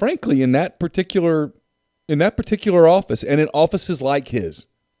people, frankly, in that particular office and in offices like his,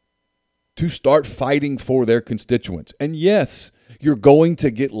 to start fighting for their constituents. And yes, you're going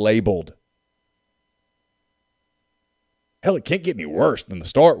to get labeled. Hell, it can't get any worse than the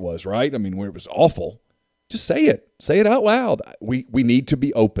start was, right? I mean, where it was awful. Just say it. Say it out loud. We need to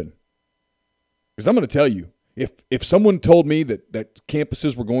be open. Because I'm going to tell you, if someone told me that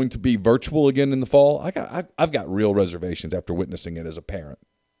campuses were going to be virtual again in the fall, I've got real reservations after witnessing it as a parent.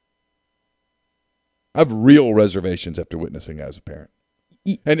 I have real reservations after witnessing it as a parent.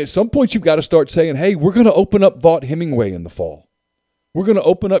 And at some point, you've got to start saying, hey, we're going to open up Vaught Hemingway in the fall. We're going to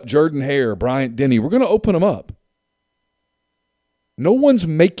open up Jordan Hare, Bryant Denny. We're going to open them up. No one's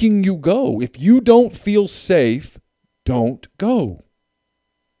making you go. If you don't feel safe, don't go.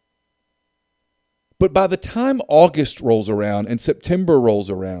 But by the time August rolls around and September rolls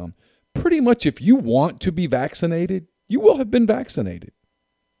around, pretty much if you want to be vaccinated, you will have been vaccinated.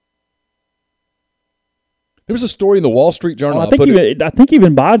 There was a story in the Wall Street Journal. I think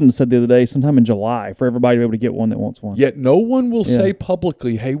even Biden said the other day, sometime in July, for everybody to be able to get one that wants one. Yet no one will say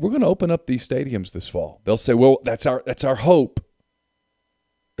publicly, hey, we're going to open up these stadiums this fall. They'll say, well, that's our hope.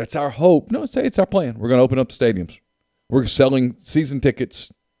 That's our hope. No, say it's our plan. We're going to open up the stadiums. We're selling season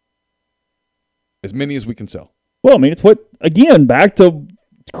tickets, as many as we can sell. Well, I mean, it's back to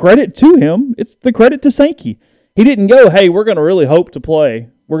credit to him. It's the credit to Sankey. He didn't go, hey, we're going to really hope to play.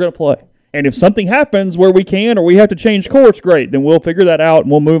 We're going to play. And if something happens where we can or we have to change course, great. Then we'll figure that out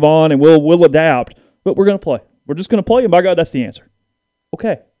and we'll move on and we'll adapt. But we're going to play. We're just going to play, and by God, that's the answer.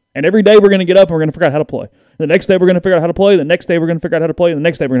 Okay. And every day we're going to get up and we're going to figure out how to play. The next day we're going to figure out how to play. The next day we're going to figure out how to play. And the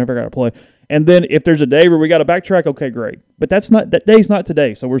next day we're going to figure out how to play. And then if there's a day where we got to backtrack, okay, great. But that day's not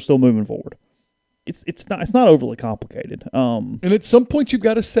today, so we're still moving forward. It's not overly complicated. And at some point you've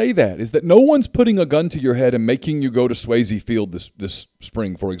got to say that no one's putting a gun to your head and making you go to Swayze Field this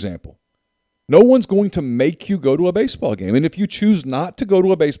spring, for example. No one's going to make you go to a baseball game. And if you choose not to go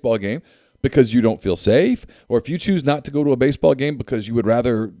to a baseball game because you don't feel safe, or if you choose not to go to a baseball game because you would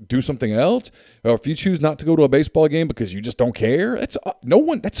rather do something else, or if you choose not to go to a baseball game because you just don't care,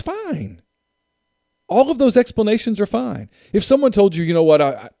 that's fine. All of those explanations are fine. If someone told you, you know what,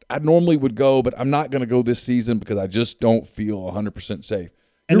 I normally would go, but I'm not going to go this season because I just don't feel 100% safe.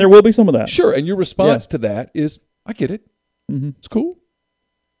 And there will be some of that. Sure, and your response to that is, I get it. Mm-hmm. It's cool.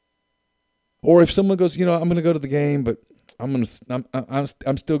 Or if someone goes, I'm going to go to the game, but I'm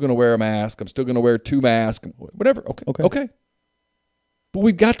still going to wear a mask. I'm still going to wear 2 masks. Whatever. Okay. But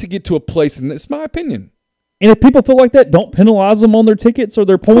we've got to get to a place, and it's my opinion. And if people feel like that, don't penalize them on their tickets or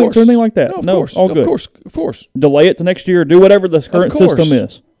their points or anything like that. No, of course. Delay it to next year. Do whatever the current system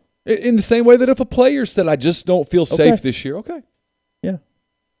is. In the same way that if a player said, I just don't feel safe this year, okay. Yeah.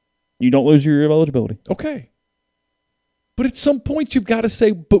 You don't lose your eligibility. Okay. But at some point you've got to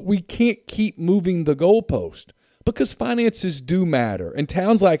say, but we can't keep moving the goalpost because finances do matter. And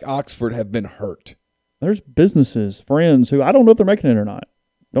towns like Oxford have been hurt. There's businesses, friends who I don't know if they're making it or not.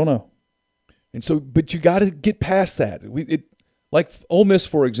 Don't know. And so, but you got to get past that. Like Ole Miss,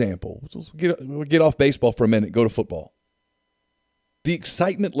 for example. We'll get off baseball for a minute, go to football. The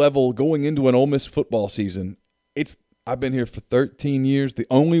excitement level going into an Ole Miss football season, I've been here for 13 years. The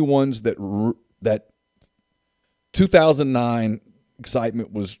only ones that 2009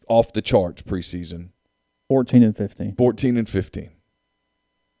 excitement was off the charts preseason. 14 and 15. 14 and 15.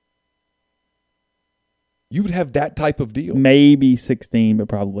 You would have that type of deal. Maybe 16, but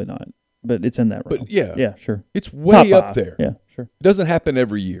probably not. But it's in that realm. But yeah, sure. It's way Top up 5. there. Yeah, sure. It doesn't happen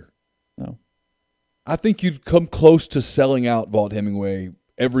every year. No. I think you'd come close to selling out Vaught Hemingway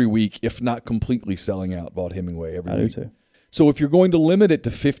every week, if not completely selling out Vaught Hemingway every week. I do too. So if you're going to limit it to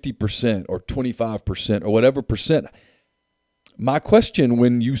 50% or 25% or whatever percent, my question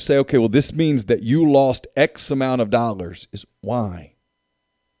when you say, okay, well, this means that you lost X amount of dollars is why?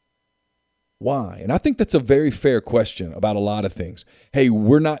 Why? And I think that's a very fair question about a lot of things. Hey,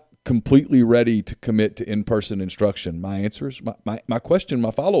 we're not completely ready to commit to in-person instruction. My answer is, my question,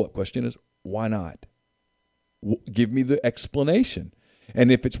 my follow-up question is, why not? Give me the explanation.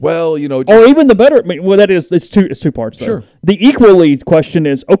 And if it's, well, you know. Or even the better, that is, it's two parts, though. Sure. The equally question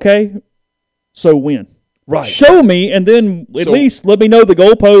is, okay, so when? Right. Show me, and then at least let me know the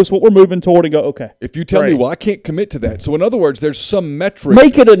goalpost, what we're moving toward, and go, okay. If you tell me, well, I can't commit to that. So in other words, there's some metric.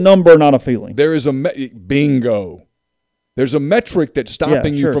 Make it a number, not a feeling. There is a bingo. There's a metric that's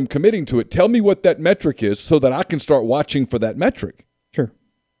stopping you from committing to it. Tell me what that metric is so that I can start watching for that metric. Sure.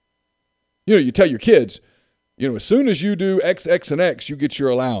 You know, you tell your kids, you know, as soon as you do X, X, and X, you get your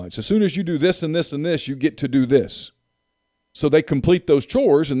allowance. As soon as you do this and this and this, you get to do this. So they complete those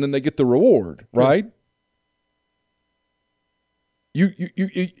chores, and then they get the reward, right? You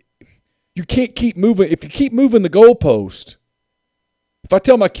can't keep moving. If you keep moving the goalpost, if I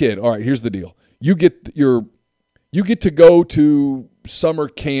tell my kid, all right, here's the deal. You get to go to summer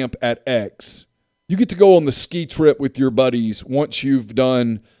camp at X. You get to go on the ski trip with your buddies once you've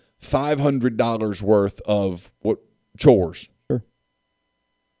done $500 worth of chores. Sure.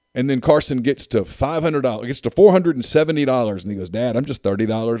 And then Carson gets to $500, gets to $470, and he goes, Dad, I'm just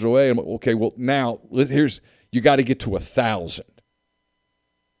 $30 away. I'm like, okay, well, now you got to get to 1,000.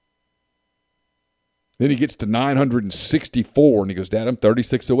 Then he gets to 964, and he goes, Dad, I'm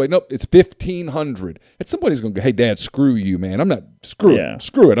 36 away. Nope, it's 1,500. And somebody's going to go, hey, Dad, screw you, man. I'm not, screw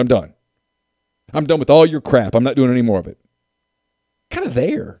it, I'm done. I'm done with all your crap. I'm not doing any more of it. Kind of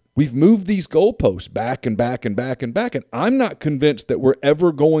there. We've moved these goalposts back and back and back and back, and I'm not convinced that we're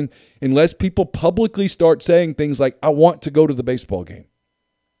ever going, unless people publicly start saying things like, I want to go to the baseball game.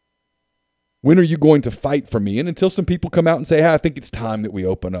 When are you going to fight for me? And until some people come out and say, hey, I think it's time that we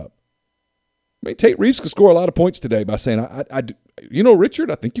open up. I mean, Tate Reeves could score a lot of points today by saying,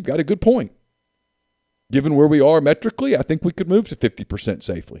 Richard, I think you've got a good point. Given where we are metrically, I think we could move to 50%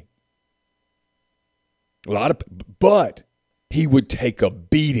 safely. But he would take a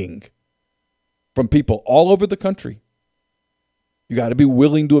beating from people all over the country. You got to be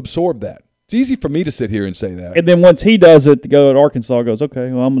willing to absorb that. It's easy for me to sit here and say that. And then once he does it, to go at Arkansas goes,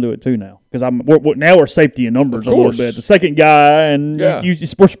 okay, well, I'm going to do it too now. Because now we're safety in numbers a little bit. The second guy, and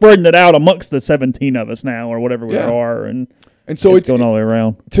we're spreading it out amongst the 17 of us now or whatever we are. And so it's going all the way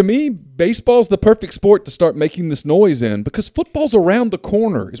around. To me, baseball's the perfect sport to start making this noise in because football's around the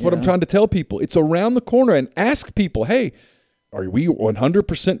corner is what I'm trying to tell people. It's around the corner, and ask people, hey, are we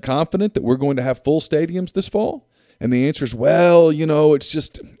 100% confident that we're going to have full stadiums this fall? And the answer is, well, you know, it's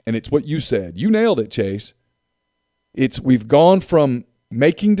just, and it's what you said. You nailed it, Chase. We've gone from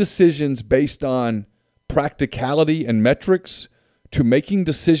making decisions based on practicality and metrics to making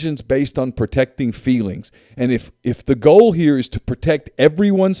decisions based on protecting feelings. And if the goal here is to protect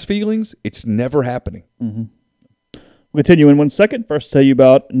everyone's feelings, it's never happening. Mm-hmm. We'll continue in 1 second. First, tell you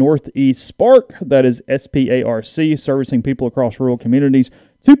about Northeast Spark. That is SPARC, servicing people across rural communities.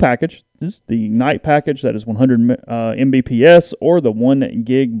 2 package. This is the night package. That is 100 Mbps, or the 1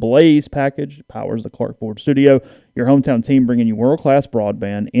 gig Blaze package. Powers the Clark Ford Studio. Your hometown team bringing you world-class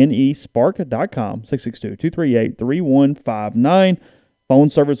broadband. nespark.com, 662-238-3159. Phone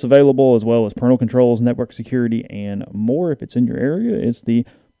service available, as well as parental controls, network security, and more. If it's in your area, it's the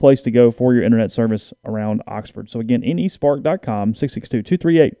place to go for your internet service around Oxford. So again, nespark.com,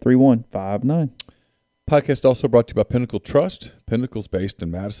 662-238-3159. Podcast also brought to you by Pinnacle Trust. Pinnacle's based in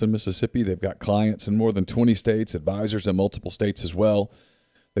Madison, Mississippi. They've got clients in more than 20 states, advisors in multiple states as well.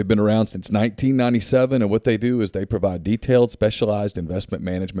 They've been around since 1997, and what they do is they provide detailed, specialized investment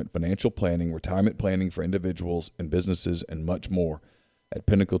management, financial planning, retirement planning for individuals and businesses, and much more. At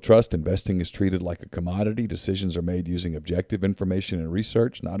Pinnacle Trust, investing is treated like a commodity. Decisions are made using objective information and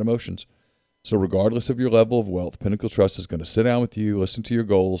research, not emotions. So regardless of your level of wealth, Pinnacle Trust is going to sit down with you, listen to your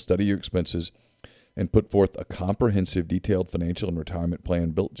goals, study your expenses, and put forth a comprehensive, detailed financial and retirement plan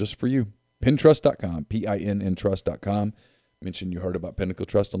built just for you. Pintrust.com, PINNtrust.com. Mention you heard about Pinnacle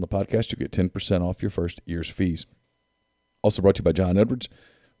Trust on the podcast. You get 10% off your first year's fees. Also brought to you by John Edwards,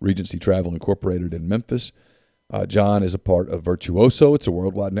 Regency Travel Incorporated in Memphis. John is a part of Virtuoso. It's a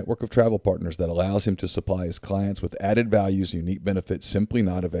worldwide network of travel partners that allows him to supply his clients with added values, unique benefits simply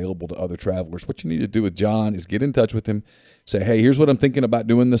not available to other travelers. What you need to do with John is get in touch with him. Say, hey, here's what I'm thinking about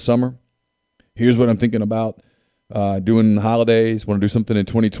doing this summer. Here's what I'm thinking about doing in the holidays. Want to do something in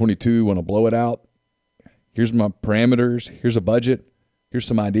 2022. Want to blow it out. Here's my parameters. Here's a budget. Here's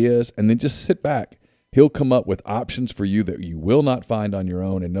some ideas. And then just sit back. He'll come up with options for you that you will not find on your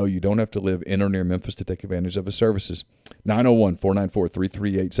own. And no, you don't have to live in or near Memphis to take advantage of his services.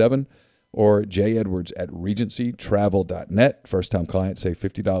 901-494-3387 or jedwards@regencytravel.net. First-time clients save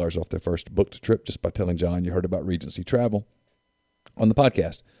 $50 off their first booked trip just by telling John you heard about Regency Travel on the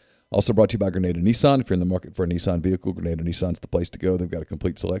podcast. Also brought to you by Grenada Nissan. If you're in the market for a Nissan vehicle, Grenada Nissan's the place to go. They've got a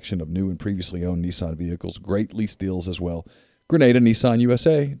complete selection of new and previously owned Nissan vehicles. Great lease deals as well.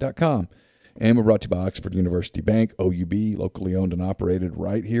 GrenadaNissanUSA.com. And we're brought to you by Oxford University Bank, OUB, locally owned and operated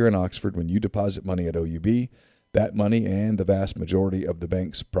right here in Oxford. When you deposit money at OUB, that money and the vast majority of the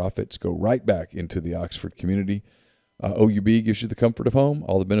bank's profits go right back into the Oxford community. OUB gives you the comfort of home,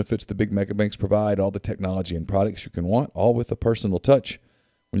 all the benefits the big mega banks provide, all the technology and products you can want, all with a personal touch.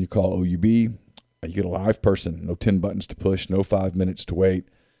 When you call OUB, you get a live person, no 10 buttons to push, no 5 minutes to wait.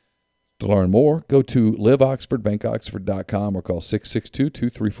 To learn more, go to liveoxfordbankoxford.com or call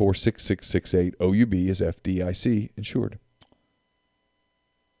 662-234-6668. OUB is FDIC insured.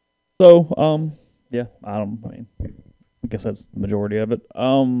 So, I guess that's the majority of it.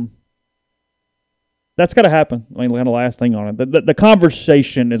 That's got to happen. I mean, kind of last thing on it. The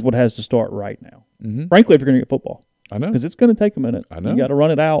conversation is what has to start right now. Mm-hmm. Frankly, if you're going to get football. I know. Because it's going to take a minute. I know. You got to run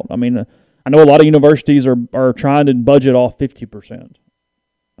it out. I mean, I know a lot of universities are trying to budget off 50%.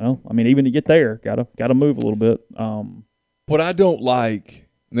 Well, I mean, even to get there, gotta move a little bit. What I don't like,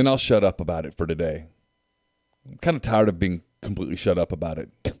 and then I'll shut up about it for today. I'm kind of tired of being completely shut up about it.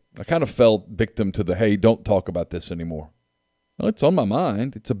 I kind of fell victim to the, hey, don't talk about this anymore. Well, it's on my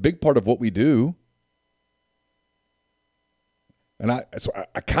mind. It's a big part of what we do. And I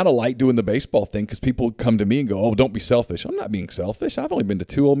kind of like doing the baseball thing because people come to me and go, oh, don't be selfish. I'm not being selfish. I've only been to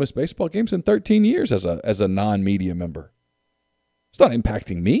 2 Ole Miss baseball games in 13 years as a non-media member. It's not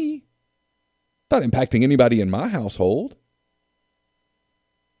impacting me. It's not impacting anybody in my household.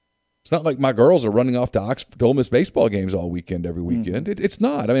 It's not like my girls are running off to Ole Miss baseball games all weekend, every weekend. Mm-hmm. It's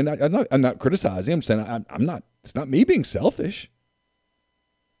not. I mean, I'm not criticizing. I'm saying I'm not. It's not me being selfish.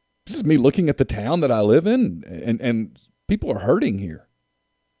 This is me looking at the town that I live in, and people are hurting here.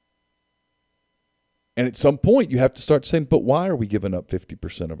 And at some point, you have to start saying, but why are we giving up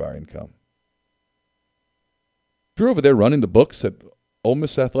 50% of our income? If you're over there running the books at Ole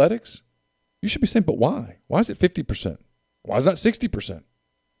Miss Athletics, you should be saying, but why? Why is it 50%? Why is it not 60%?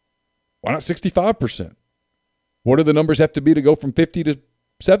 Why not 65%? What do the numbers have to be to go from 50 to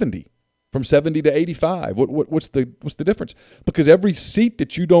 70? From 70 to 85? What's the difference? Because every seat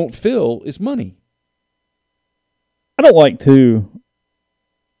that you don't fill is money. I don't like to,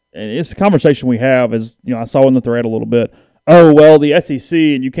 and it's a conversation we have, is, I saw in the thread a little bit, oh, well, the SEC,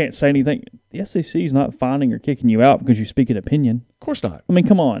 and you can't say anything. The SEC is not finding or kicking you out because you speak an opinion. Of course not. I mean,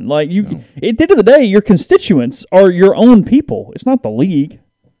 come on. Like, at the end of the day, your constituents are your own people. It's not the league.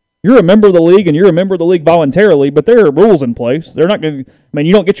 You're a member of the league, and you're a member of the league voluntarily, but there are rules in place. They're not going to,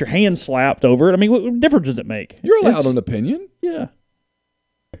 you don't get your hand slapped over it. I mean, what difference does it make? You're allowed an opinion. Yeah.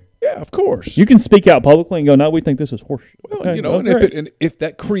 Yeah, of course. You can speak out publicly and go, no, we think this is horseshit. Well, okay, and if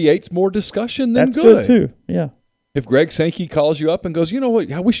that creates more discussion, then that's good too. Yeah. If Greg Sankey calls you up and goes, you know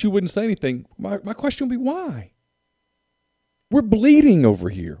what, I wish you wouldn't say anything, my question would be, why? We're bleeding over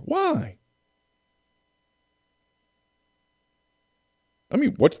here. Why? I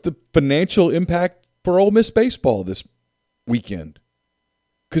mean, what's the financial impact for Ole Miss baseball this weekend?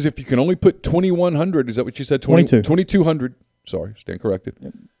 Because if you can only put 2,100, is that what you said? 2,200. Sorry, stand corrected.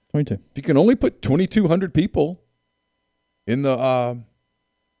 Yep, 22. If you can only put 2,200 people in the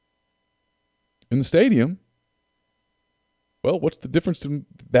stadium, well, what's the difference in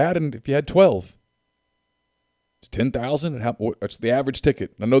that and if you had 12? It's 10,000. What's the average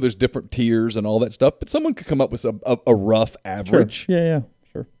ticket? I know there's different tiers and all that stuff, but someone could come up with a rough average. Sure. Yeah,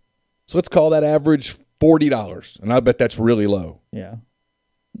 sure. So let's call that average $40, and I bet that's really low. Yeah.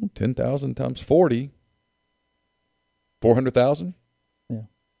 10,000 times 40, 400,000. Yeah.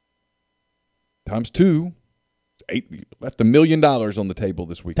 Times 2, left $1 million on the table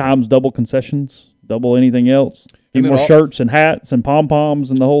this week. Times double concessions, double anything else. Even more shirts and hats and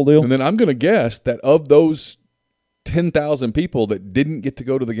pom-poms and the whole deal. And then I'm going to guess that of those 10,000 people that didn't get to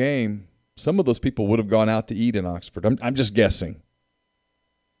go to the game, some of those people would have gone out to eat in Oxford. I'm just guessing.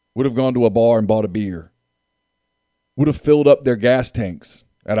 Would have gone to a bar and bought a beer. Would have filled up their gas tanks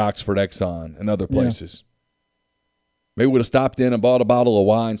at Oxford Exxon and other places. Maybe would have stopped in and bought a bottle of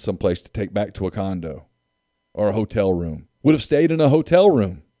wine someplace to take back to a condo or a hotel room. Would have stayed in a hotel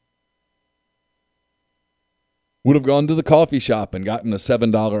room. Would have gone to the coffee shop and gotten a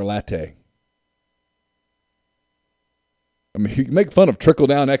 $7 latte. I mean, you can make fun of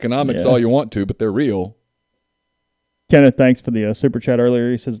trickle-down economics all you want to, but they're real. Kenneth, thanks for the super chat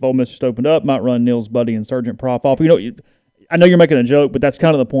earlier. He says, if Ole Miss just opened up, might run Neal's buddy and Sergeant Prof off. You know, I know you're making a joke, but that's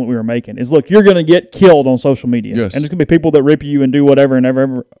kind of the point we were making. Is, look, you're going to get killed on social media. Yes. And there's going to be people that rip you and do whatever and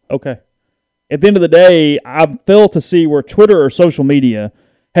never. Okay. At the end of the day, I fail to see where Twitter or social media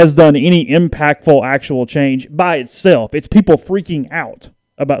has done any impactful actual change by itself. It's people freaking out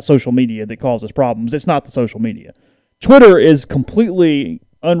about social media that causes problems. It's not the social media. Twitter is completely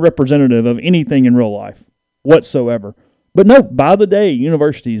unrepresentative of anything in real life whatsoever. But no, by the day,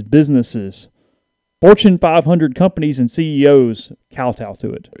 universities, businesses, Fortune 500 companies and CEOs kowtow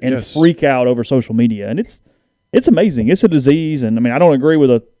to it and freak out over social media. And it's amazing. It's a disease. And, I mean, I don't agree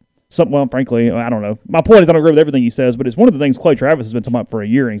with well, frankly, I don't know. My point is I don't agree with everything he says, but it's one of the things Clay Travis has been talking about for a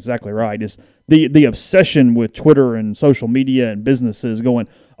year, and he's exactly right, is the obsession with Twitter and social media and businesses going,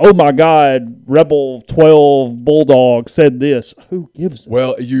 oh, my God, Rebel 12 Bulldog said this. Who gives a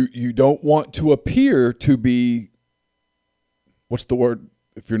Well, you don't want to appear to be, what's the word,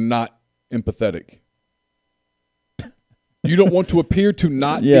 if you're not empathetic? You don't want to appear to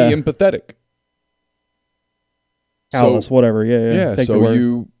not be empathetic. Callous, whatever, Yeah, so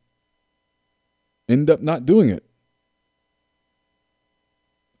you end up not doing it.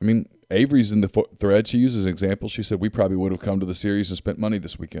 I mean, Avery's in the thread. She uses an example. She said, we probably would have come to the series and spent money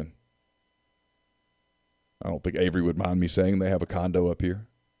this weekend. I don't think Avery would mind me saying they have a condo up here.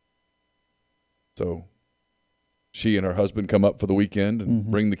 So she and her husband come up for the weekend and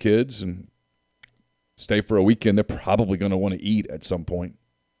bring the kids and stay for a weekend. They're probably going to want to eat at some point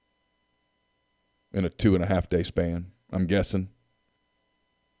in a 2.5-day span, I'm guessing.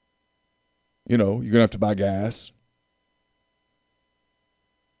 You know, you're going to have to buy gas.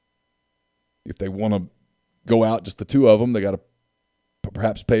 If they want to go out, just the two of them, they got to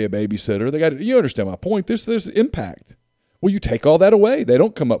perhaps pay a babysitter. They got to, you understand my point. There's impact. Well, you take all that away. They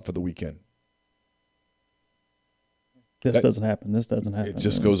don't come up for the weekend. This doesn't happen. This doesn't happen. It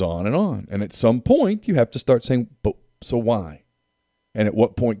just goes on. And at some point, you have to start saying, but so why? And at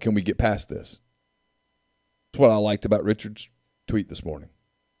what point can we get past this? That's what I liked about Richard's tweet this morning.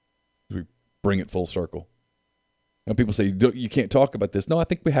 We bring it full circle. And people say, you can't talk about this. No, I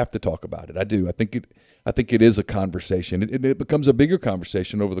think we have to talk about it. I do. I think it is a conversation. It becomes a bigger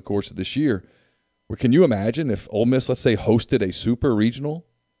conversation over the course of this year. Where can you imagine if Ole Miss, let's say, hosted a super regional?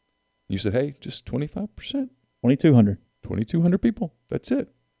 You said, hey, just 25%. 2,200. 2,200 people. That's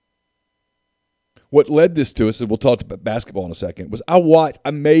it. What led this to us, and we'll talk about basketball in a second, was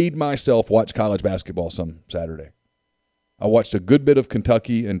I made myself watch college basketball some Saturday. I watched a good bit of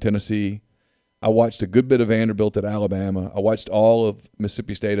Kentucky and Tennessee. I watched a good bit of Vanderbilt at Alabama. I watched all of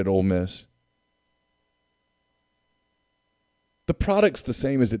Mississippi State at Ole Miss. The product's the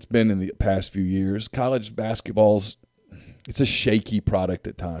same as it's been in the past few years. College basketball's it's a shaky product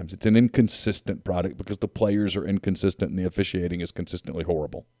at times. It's an inconsistent product because the players are inconsistent and the officiating is consistently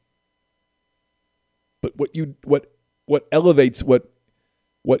horrible. But what elevates, what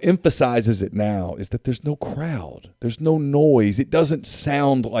emphasizes it now is that there's no crowd. There's no noise. It doesn't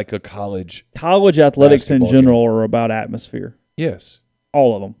sound like a college athletics in general game. Are about atmosphere. Yes.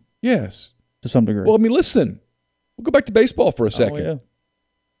 All of them. Yes. To some degree. Well, I mean, listen. We'll go back to baseball for a second. Oh, yeah.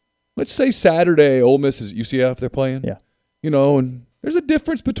 Let's say Saturday, Ole Miss is UCF they're playing. Yeah. You know, and there's a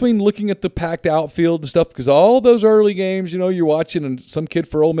difference between looking at the packed outfield and stuff because all those early games, you know, you're watching and some kid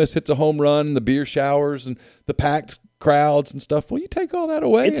for Ole Miss hits a home run and the beer showers and the packed crowds and stuff. Well, you take all that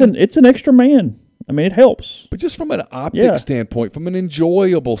away. It's an extra man. I mean, it helps. But just from an optic standpoint, from an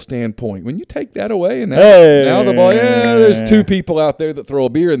enjoyable standpoint, when you take that away and now the ball, there's two people out there that throw a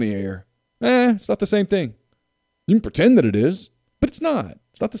beer in the air. It's not the same thing. You can pretend that it is, but it's not.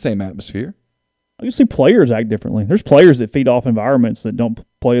 It's not the same atmosphere. You see players act differently. There's players that feed off environments that don't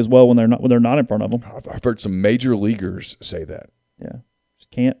play as well when they're not in front of them. I've heard some major leaguers say that. Yeah,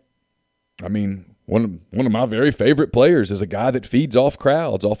 just can't. I mean, one of my very favorite players is a guy that feeds off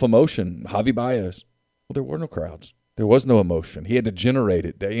crowds, off emotion. Javi Baez. Well, there were no crowds. There was no emotion. He had to generate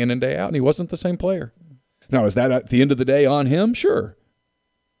it day in and day out, and he wasn't the same player. Now, is that at the end of the day on him? Sure.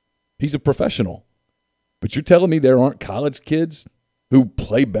 He's a professional. But you're telling me there aren't college kids who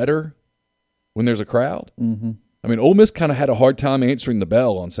play better when there's a crowd? Mm-hmm. I mean, Ole Miss kind of had a hard time answering the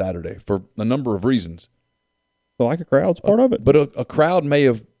bell on Saturday for a number of reasons. So like a crowd's part of it. But a crowd may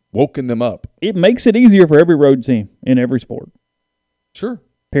have woken them up. It makes it easier for every road team in every sport. Sure.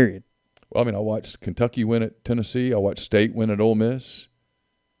 Period. Well, I mean, I watched Kentucky win at Tennessee. I watched State win at Ole Miss.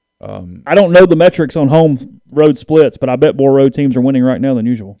 I don't know the metrics on home road splits, but I bet more road teams are winning right now than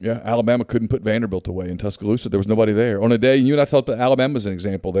usual. Yeah, Alabama couldn't put Vanderbilt away in Tuscaloosa. There was nobody there. On a day, you and I talked about Alabama as an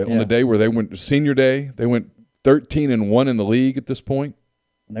example. On a day where they went senior day, they went 13-1 in the league at this point.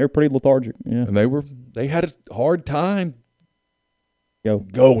 And they were pretty lethargic. Yeah, and they had a hard time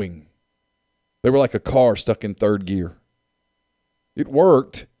going. They were like a car stuck in third gear. It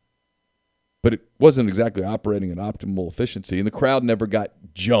worked, but it wasn't exactly operating at optimal efficiency, and the crowd never got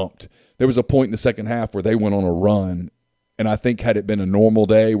jumped. There was a point in the second half where they went on a run, and I think had it been a normal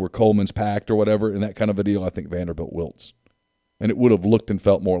day where Coleman's packed or whatever, and that kind of a deal, I think Vanderbilt wilts. And it would have looked and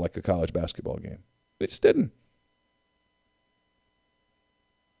felt more like a college basketball game. It just didn't.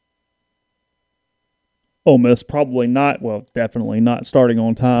 Ole Miss probably not, well, definitely not starting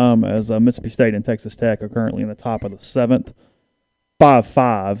on time, as Mississippi State and Texas Tech are currently in the top of the 7th.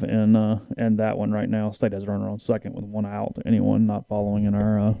 5-5 and that one right now. State has a runner on second with one out. Anyone not following in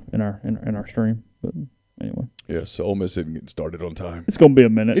our stream, but anyway. Yeah, so Ole Miss isn't getting started on time. It's going to be a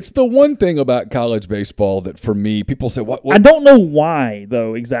minute. It's the one thing about college baseball that for me, people say, "What?" I don't know why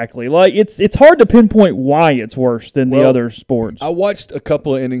though exactly. Like it's hard to pinpoint why it's worse than the other sports. I watched a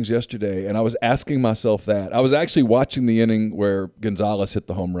couple of innings yesterday, and I was asking myself that. I was actually watching the inning where Gonzalez hit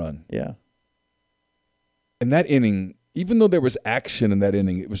the home run. Yeah, and that inning. Even though there was action in that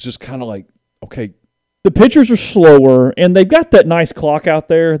inning, it was just kind of like, okay. The pitchers are slower, and they've got that nice clock out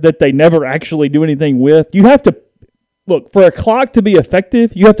there that they never actually do anything with. You have to, look, for a clock to be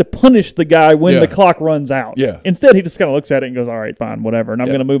effective, you have to punish the guy when the clock runs out. Yeah. Instead, he just kind of looks at it and goes, all right, fine, whatever, and I'm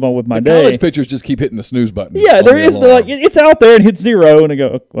going to move on with my day. College pitchers just keep hitting the snooze button. Yeah, there is, like, it's out there and hits 0, and they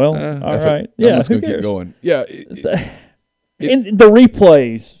go, well, all right. I'm just going to keep going. Yeah. And the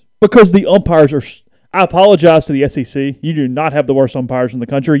replays, because the umpires are – I apologize to the SEC. You do not have the worst umpires in the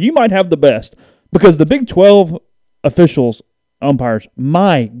country. You might have the best because the Big 12 officials, umpires,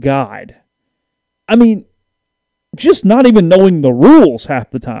 my God. I mean, just not even knowing the rules half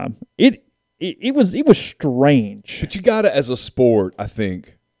the time. It was strange. But you got to, as a sport, I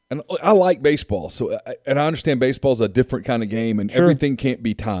think, and I like baseball, and I understand baseball is a different kind of game, and everything can't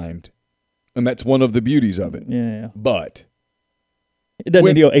be timed, and that's one of the beauties of it. Yeah. But it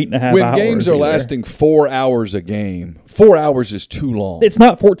doesn't need to go 8.5 hours. When games are lasting 4 hours a game, 4 hours is too long. It's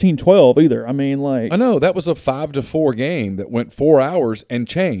not 14-12 either. I mean, like. I know. That was a 5-4 game that went 4 hours and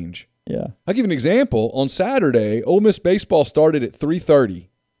change. Yeah. I'll give you an example. On Saturday, Ole Miss baseball started at 3:30.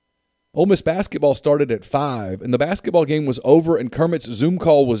 Ole Miss basketball started at 5, and the basketball game was over, and Kermit's Zoom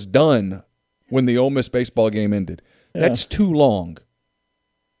call was done when the Ole Miss baseball game ended. Yeah. That's too long.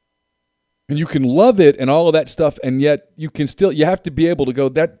 And you can love it and all of that stuff, and yet you have to be able to go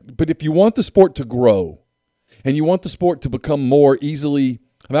that. But if you want the sport to grow and you want the sport to become more easily,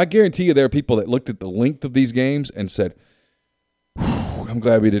 I guarantee you there are people that looked at the length of these games and said, I'm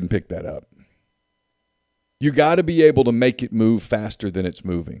glad we didn't pick that up. You got to be able to make it move faster than it's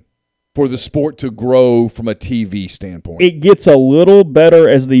moving for the sport to grow from a TV standpoint. It gets a little better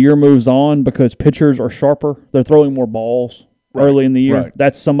as the year moves on because pitchers are sharper. They're throwing more balls. Early in the year. Right.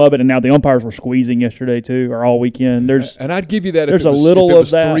 That's some of it. And now the umpires were squeezing yesterday, too, or all weekend. And I'd give you that there's if it was, a little if it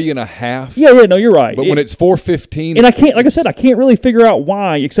was of that. 3.5. Yeah, no, you're right. But when it's 4:15. And I can't, like I said, I can't really figure out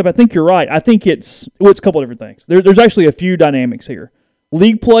why, except I think you're right. I think it's a couple of different things. There's actually a few dynamics here.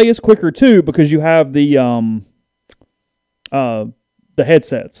 League play is quicker, too, because you have the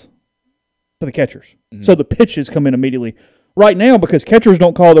headsets for the catchers. Mm-hmm. So the pitches come in immediately. Right now, because catchers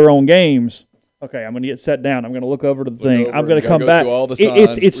don't call their own games, okay, I'm going to get set down. I'm going to look over to the thing. I'm going to come back. All the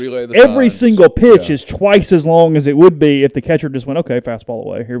signs, every single pitch is twice as long as it would be if the catcher just went, okay, fastball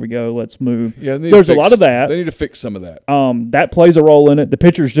away. Here we go. Let's move. Yeah, there's a lot of that. They need to fix some of that. That plays a role in it. The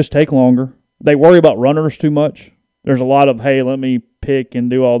pitchers just take longer. They worry about runners too much. There's a lot of, hey, let me pick and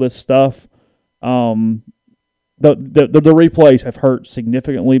do all this stuff. The replays have hurt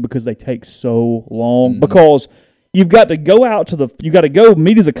significantly because they take so long. Mm-hmm. Because you've got to go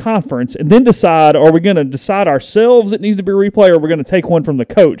meet as a conference and then decide, are we going to decide ourselves it needs to be a replay, or we're going to take one from the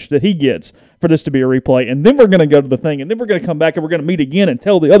coach that he gets for this to be a replay, and then we're going to go to the thing, and then we're going to come back and we're going to meet again and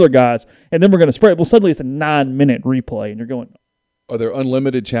tell the other guys, and then we're going to spread. Well, suddenly it's a 9-minute replay, and you're going. Are there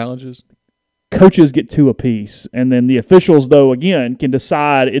unlimited challenges? Coaches get 2 apiece, and then the officials, though, again, can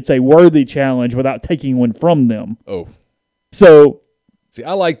decide it's a worthy challenge without taking one from them. Oh. So. See,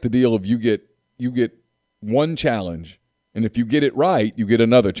 I like the deal of you get one challenge, and if you get it right, you get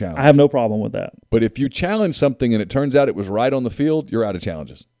another challenge. I have no problem with that. But if you challenge something and it turns out it was right on the field, you're out of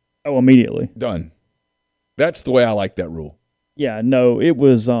challenges. Oh, immediately. Done. That's the way I like that rule. Yeah, no, it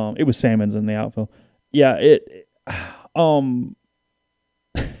was Salmons in the outfield. Yeah,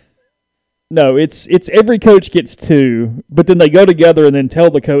 No, it's every coach gets 2, but then they go together and then tell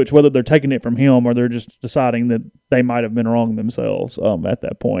the coach whether they're taking it from him or they're just deciding that they might have been wrong themselves at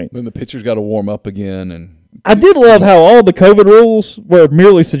that point. Then the pitcher's got to warm up again. And I did love how all the COVID rules were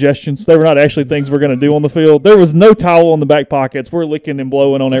merely suggestions. They were not actually things we're going to do on the field. There was no towel in the back pockets. We're licking and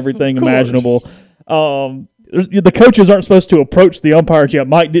blowing on everything imaginable. The coaches aren't supposed to approach the umpires yet.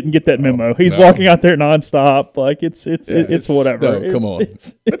 Mike didn't get that memo. He's walking out there nonstop. Like it's whatever. No, come on.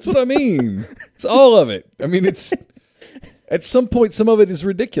 That's what I mean. It's all of it. I mean, it's at some point, some of it is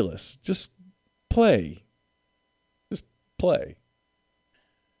ridiculous. Just play. Just play.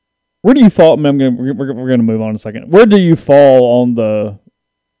 Where do you fall? We're going to move on in a second. Where do you fall on the?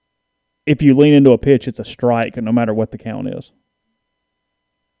 If you lean into a pitch, it's a strike, no matter what the count is.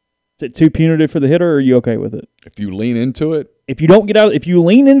 Is it too punitive for the hitter, or are you okay with it? If you lean into it, if you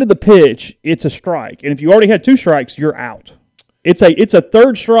lean into the pitch, it's a strike, and if you already had 2 strikes, you're out. It's a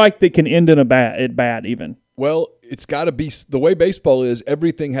third strike that can end in a bat even. Well, it's got to be the way baseball is.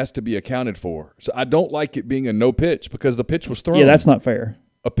 Everything has to be accounted for. So I don't like it being a no pitch because the pitch was thrown. Yeah, that's not fair.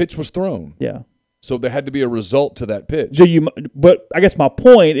 A pitch was thrown. Yeah. So there had to be a result to that pitch. But I guess my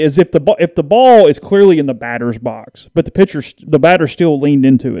point is if the ball is clearly in the batter's box, but the batter still leaned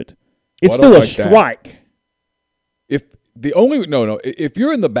into it, it's still a strike. If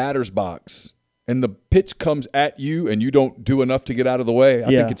you're in the batter's box and the pitch comes at you and you don't do enough to get out of the way, I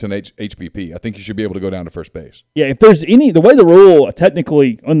think it's an HBP. I think you should be able to go down to first base. Yeah, if there's the way the rule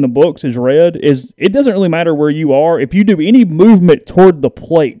technically on the books is read is it doesn't really matter where you are. If you do any movement toward the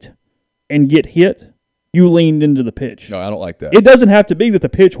plate and get hit, you leaned into the pitch. No, I don't like that. It doesn't have to be that the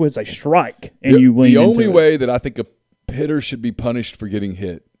pitch was a strike and you leaned into it. The only way that I think a hitter should be punished for getting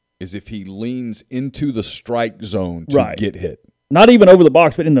hit is if he leans into the strike zone to get hit. Not even over the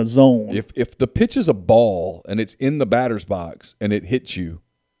box, but in the zone. If the pitch is a ball and it's in the batter's box and it hits you,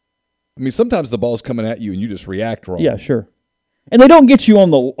 I mean, sometimes the ball's coming at you and you just react wrong. Yeah, sure. And they don't get you on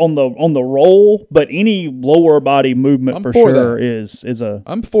the roll, but any lower body movement for sure is a.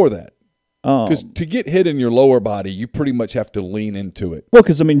 I'm for that. Because to get hit in your lower body, you pretty much have to lean into it. Well,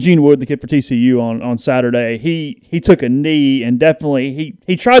 because, I mean, Gene Wood, the kid for TCU on Saturday, he took a knee and definitely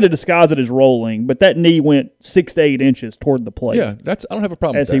he tried to disguise it as rolling, but that knee went 6 to 8 inches toward the plate. Yeah, I don't have a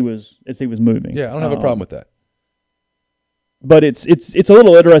problem with that. As he was moving. Yeah, I don't have a problem with that. But it's a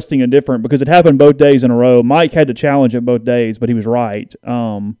little interesting and different because it happened both days in a row. Mike had to challenge it both days, but he was right.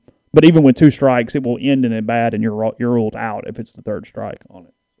 But even with 2 strikes, it will end in a bat and you're ruled out if it's the third strike on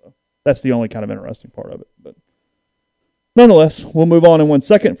it. That's the only kind of interesting part of it. But nonetheless, we'll move on in 1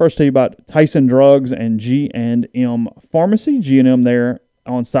 second. First, tell you about Tyson Drugs and G&M Pharmacy. G&M there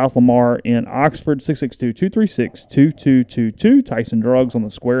on South Lamar in Oxford, 662-236-2222. Tyson Drugs on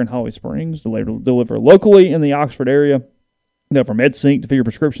the square in Holly Springs. Deliver locally in the Oxford area. They're from MedSync to fill your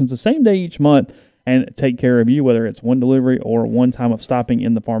prescriptions the same day each month and take care of you, whether it's one delivery or one time of stopping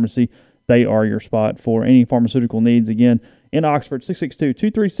in the pharmacy. They are your spot for any pharmaceutical needs. Again, in Oxford,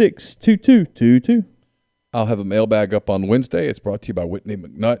 662-236-2222. I'll have a mailbag up on Wednesday. It's brought to you by Whitney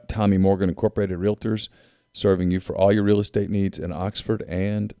McNutt, Tommy Morgan Incorporated Realtors, serving you for all your real estate needs in Oxford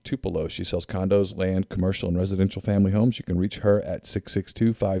and Tupelo. She sells condos, land, commercial, and residential family homes. You can reach her at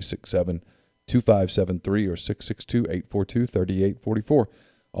 662-567-2573 or 662-842-3844.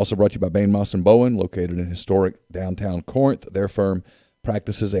 Also brought to you by Bain, Moss & Bowen, located in historic downtown Corinth. Their firm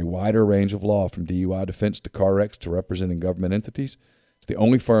practices a wider range of law, from DUI defense to car wrecks to representing government entities. It's the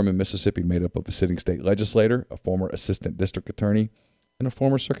only firm in Mississippi made up of a sitting state legislator, a former assistant district attorney, and a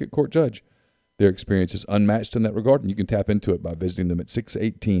former circuit court judge. Their experience is unmatched in that regard, and you can tap into it by visiting them at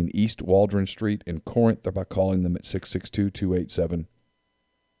 618 East Waldron Street in Corinth or by calling them at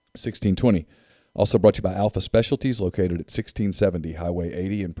 662-287-1620. Also brought to you by Alpha Specialties, located at 1670 Highway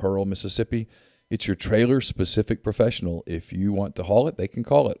 80 in Pearl, Mississippi. It's your trailer-specific professional. If you want to haul it, they can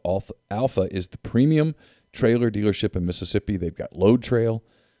call it. Alpha is the premium trailer dealership in Mississippi. They've got Load Trail,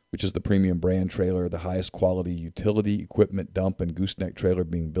 which is the premium brand trailer, the highest quality utility equipment dump and gooseneck trailer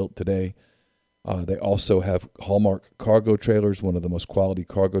being built today. They also have Hallmark cargo trailers, one of the most quality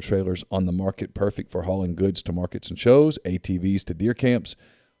cargo trailers on the market, perfect for hauling goods to markets and shows, ATVs to deer camps,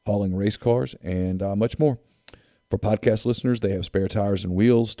 hauling race cars, and much more. For podcast listeners, they have spare tires and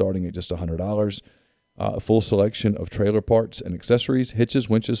wheels starting at just $100. A full selection of trailer parts and accessories, hitches,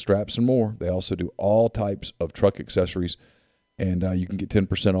 winches, straps, and more. They also do all types of truck accessories, and you can get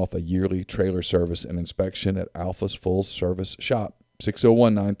 10% off a yearly trailer service and inspection at Alpha's Full Service Shop,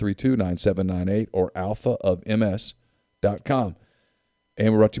 601-932-9798 or alphaofms.com.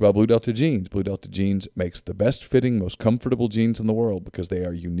 And we're brought to you by Blue Delta Jeans. Blue Delta Jeans makes the best fitting, most comfortable jeans in the world because they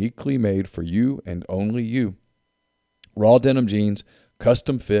are uniquely made for you and only you. Raw denim jeans,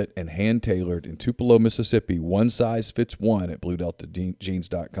 custom fit and hand-tailored in Tupelo, Mississippi. One size fits one at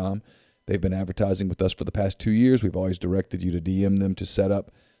BlueDeltaJeans.com. They've been advertising with us for the past 2 years. We've always directed you to DM them to set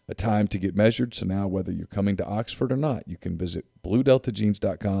up a time to get measured. So now whether you're coming to Oxford or not, you can visit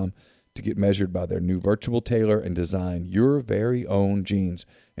BlueDeltaJeans.com to get measured by their new virtual tailor and design your very own jeans.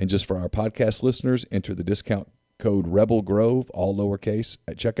 And just for our podcast listeners, enter the discount code Rebel Grove, all lowercase,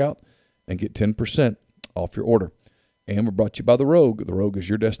 at checkout and get 10% off your order. And we're brought to you by The Rogue. The Rogue is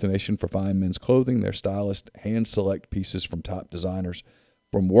your destination for fine men's clothing. Their stylists hand-select pieces from top designers.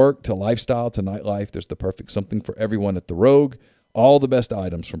 From work to lifestyle to nightlife, there's the perfect something for everyone at The Rogue. All the best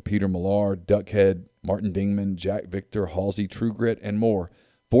items from Peter Millar, Duckhead, Martin Dingman, Jack Victor, Halsey, True Grit, and more.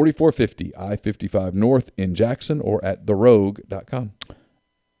 4450 I-55 North in Jackson or at therogue.com.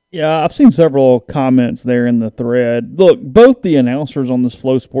 Yeah, I've seen several comments there in the thread. Look, both the announcers on this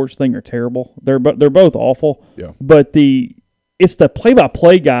Flow Sports thing are terrible. They're both awful. Yeah. But it's the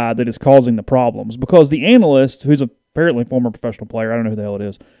play-by-play guy that is causing the problems, because the analyst, who's apparently a former professional player, I don't know who the hell it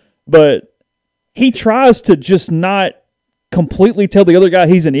is, but he tries to just not completely tell the other guy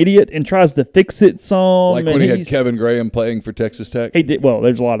he's an idiot and tries to fix it some. Like when he had Kevin Graham playing for Texas Tech? He did. Well,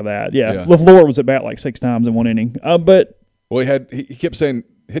 there's a lot of that. Yeah. LaFleur was at bat like 6 times in one inning. But he kept saying,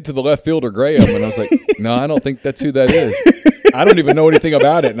 hit to the left fielder, Graham. And I was like, no, I don't think that's who that is. I don't even know anything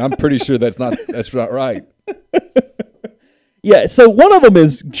about it, and I'm pretty sure that's not right. Yeah, so one of them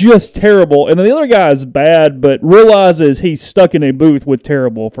is just terrible, and the other guy is bad, but realizes he's stuck in a booth with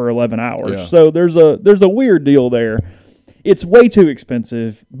terrible for 11 hours. Yeah. So there's a weird deal there. It's way too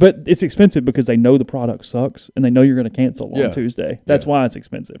expensive, but it's expensive because they know the product sucks, and they know you're going to cancel on Tuesday. That's why it's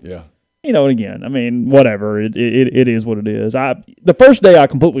expensive. Yeah. And again, I mean, whatever. It is what it is. The first day I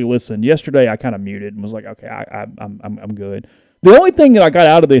completely listened. Yesterday I kind of muted and was like, okay, I'm good. The only thing that I got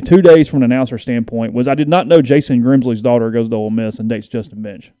out of the 2 days from an announcer standpoint was I did not know Jason Grimsley's daughter goes to Ole Miss and dates Justin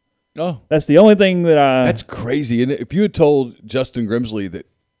Bench. Oh. That's the only thing that That's crazy. And if you had told Justin Grimsley that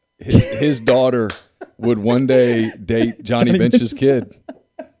his daughter would one day date Johnny Bench's kid,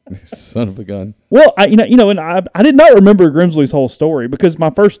 son of a gun. Well, I did not remember Grimsley's whole story, because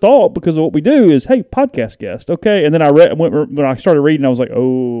my first thought, because of what we do, is, hey, podcast guest, okay. And then when I started reading, I was like,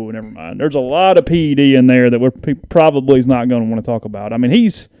 oh, never mind. There's a lot of PED in there that probably is not going to want to talk about. I mean,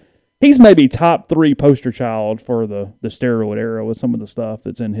 he's maybe top 3 poster child for the steroid era with some of the stuff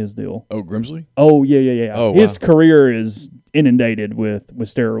that's in his deal. Oh, Grimsley? Oh, yeah. Oh, his career is inundated with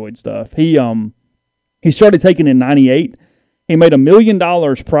steroid stuff. He started taking in 98. He made $1 million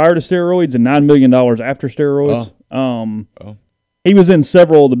prior to steroids and $9 million after steroids. He was in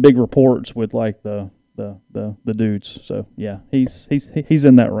several of the big reports with like the dudes. So yeah, he's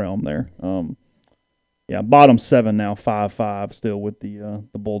in that realm there. Bottom 7 now, 5-5 still with the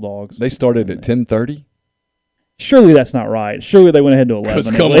Bulldogs. They started at 10:30. Surely that's not right. Surely they went ahead to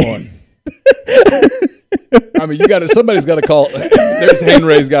 11. Come on. I mean, somebody's got to call. There's a hand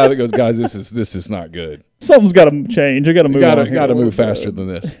raised guy that goes, guys, this is not good. Something's got to change. You got to move. Got to move faster than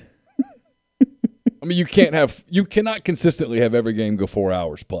this. I mean, you cannot consistently have every game go 4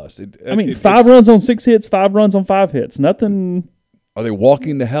 hours plus. 5 runs on 6 hits, 5 runs on 5 hits. Nothing. Are they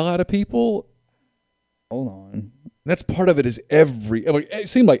walking the hell out of people? Hold on. That's part of it. It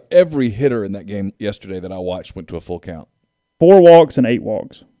seemed like every hitter in that game yesterday that I watched went to a full count. 4 walks and 8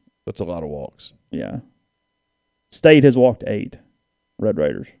 walks. That's a lot of walks. Yeah. State has walked 8. Red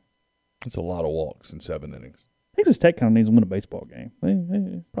Raiders. That's a lot of walks in 7 innings. Texas Tech kind of needs to win a baseball game.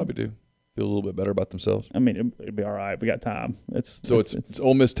 They probably do. Feel a little bit better about themselves. I mean, it'll be all right. We got time. It's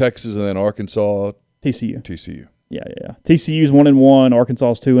Ole Miss, Texas, and then Arkansas, TCU. Yeah. TCU's 1-1.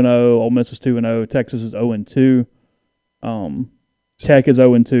 Arkansas is 2-0. Ole Miss is 2-0. Texas is 0-2. Tech is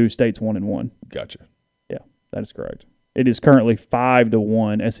 0-2. State's 1-1. Gotcha. Yeah, that is correct. It is currently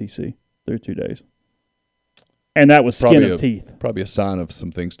 5-1 SEC through 2 days. And that was skin of teeth. Probably a sign of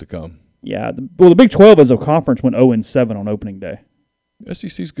some things to come. Yeah. The Big 12 as a conference went 0-7 on opening day.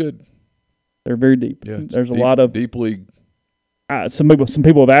 SEC's good. They're very deep. Yeah, there's a lot of deep league. Some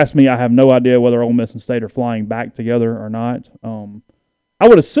people have asked me. I have no idea whether Ole Miss and State are flying back together or not. I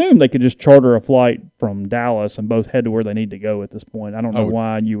would assume they could just charter a flight from Dallas and both head to where they need to go at this point. I don't know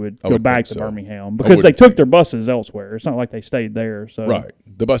why you would go back to Birmingham, because they took their buses elsewhere. It's not like they stayed there. So right,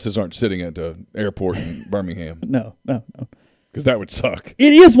 the buses aren't sitting at the airport in Birmingham. No, because that would suck.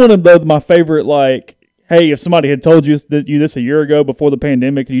 It is one of my favorite. Like, hey, if somebody had told you this a year ago before the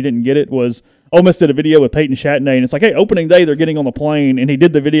pandemic and you didn't get it, was Ole Miss did a video with Peyton Chatney, and it's like, hey, opening day, they're getting on the plane, and he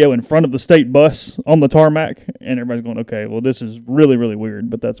did the video in front of the state bus on the tarmac, and everybody's going, okay, well, this is really, really weird,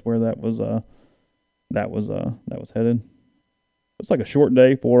 but that's where that was headed. It's like a short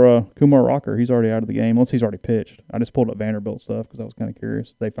day for Kumar Rocker. He's already out of the game, unless he's already pitched. I just pulled up Vanderbilt stuff because I was kind of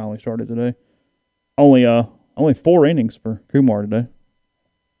curious. They finally started today. Only 4 innings for Kumar today.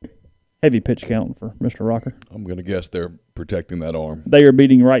 Heavy pitch count for Mr. Rocker. I'm going to guess they're protecting that arm. They are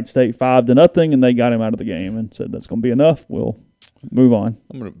beating Wright State 5-0, and they got him out of the game and said that's going to be enough. We'll move on.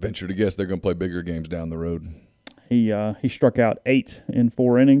 I'm going to venture to guess they're going to play bigger games down the road. He struck out 8 in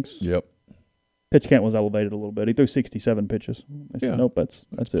 4 innings. Yep. Pitch count was elevated a little bit. He threw 67 pitches. They said, nope, that's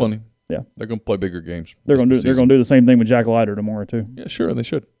it. Plenty. Yeah. They're going to play bigger games. They're going to do the same thing with Jack Leiter tomorrow too. Yeah, sure, they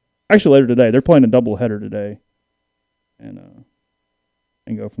should. Actually, later today, they're playing a doubleheader today, and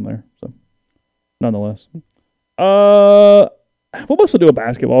go from there. So, nonetheless, we'll also do a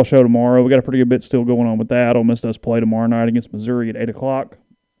basketball show tomorrow. We got a pretty good bit still going on with that. Ole Miss does play tomorrow night against Missouri at 8:00.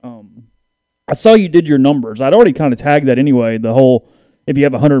 I saw you did your numbers. I'd already kind of tagged that anyway. The whole if you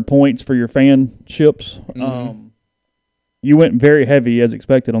have 100 points for your fanships. You went very heavy as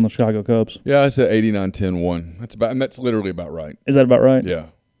expected on the Chicago Cubs. Yeah, I said 89-10-1. That's literally about right. Is that about right? Yeah.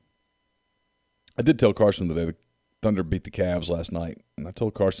 I did tell Carson today the Thunder beat the Cavs last night, and I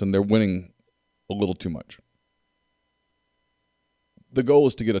told Carson they're winning a little too much. The goal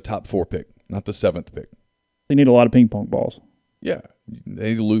is to get a top 4 pick, not the 7th pick. They need a lot of ping pong balls. Yeah,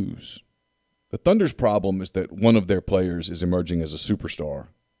 they lose. The Thunder's problem is that one of their players is emerging as a superstar,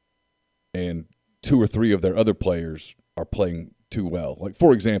 and 2 or 3 of their other players are playing too well. Like,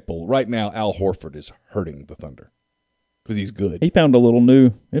 for example, right now Al Horford is hurting the Thunder because he's good. He found a little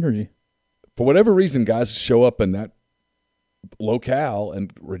new energy. For whatever reason, guys show up in that locale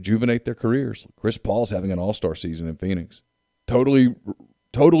and rejuvenate their careers. Chris Paul's having an all-star season in Phoenix. Totally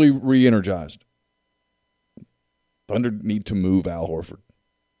re-energized. Thunder need to move Al Horford.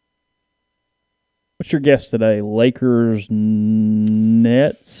 What's your guess today? Lakers,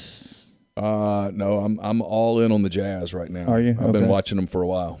 Nets? No, I'm all in on the Jazz right now. Are you? I've been watching them for a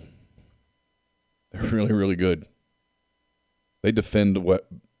while. They're really, really good. They defend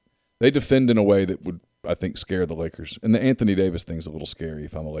in a way that would, I think, scare the Lakers. And the Anthony Davis thing's a little scary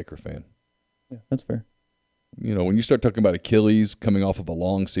if I'm a Laker fan. Yeah, that's fair. You know, when you start talking about Achilles coming off of a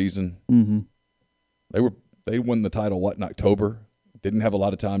long season, they won the title, in October? Didn't have a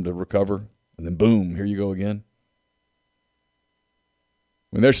lot of time to recover, and then boom, here you go again.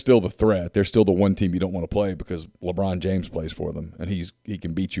 I mean, they're still the threat. They're still the one team you don't want to play because LeBron James plays for them, and he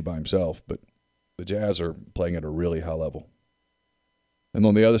can beat you by himself. But the Jazz are playing at a really high level. And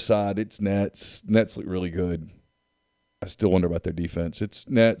on the other side, it's Nets. Nets look really good. I still wonder about their defense. It's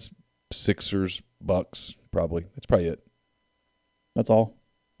Nets, Sixers, Bucks, probably. That's probably it. That's all?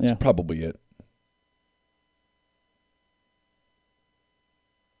 Yeah. That's probably it.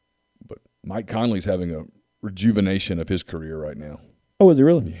 But Mike Conley's having a rejuvenation of his career right now. Oh, is he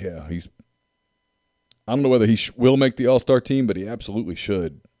really? Yeah. I don't know whether he will make the All-Star team, but he absolutely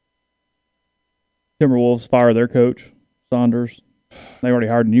should. Timberwolves fire their coach, Saunders. They already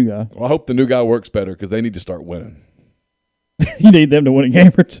hired a new guy. Well, I hope the new guy works better because they need to start winning. You need them to win a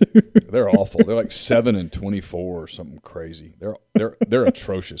game or two. They're awful. They're like 7-24 or something crazy. They're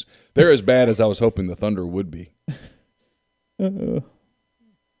atrocious. They're as bad as I was hoping the Thunder would be. I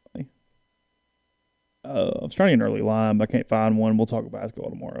was trying to get an early line, but I can't find one. We'll talk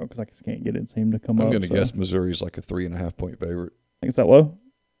basketball tomorrow because I just can't get it. Seem to come up. I'm going to guess Missouri's like a 3.5-point favorite. Think it's that low?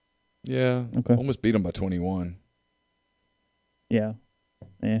 Yeah. Okay. Almost beat them by 21. Yeah.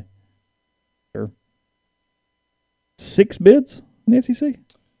 Sure. 6 bids in the SEC? Is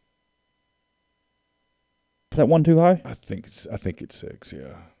that one too high? I think it's 6,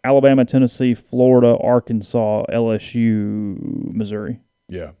 yeah. Alabama, Tennessee, Florida, Arkansas, LSU, Missouri.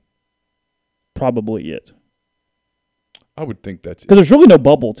 Yeah. Probably it. I would think that's it. Because there's really no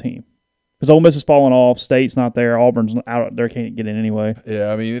bubble team. Because Ole Miss has fallen off. State's not there. Auburn's out there. Can't get in anyway.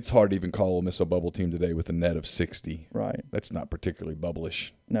 Yeah, I mean, it's hard to even call Ole Miss a bubble team today with a net of 60. Right. That's not particularly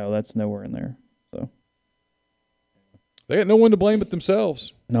bubblish. No, that's nowhere in there. So they got no one to blame but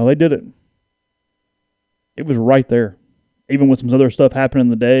themselves. No, they did it. It was right there. Even with some other stuff happening in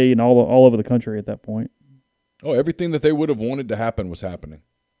the day and all over the country at that point. Oh, everything that they would have wanted to happen was happening.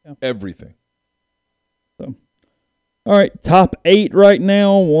 Yeah. Everything. So, all right, top 8 right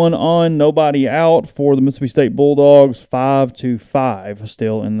now. 1 on, nobody out for the Mississippi State Bulldogs. 5-5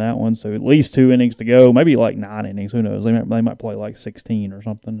 still in that one. So at least 2 innings to go. Maybe like 9 innings. Who knows? They might play like 16 or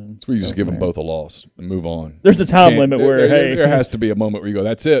something. And so you just give them both a loss and move on. There's a time limit where there has to be a moment where you go,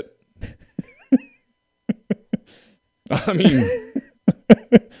 that's it. I mean,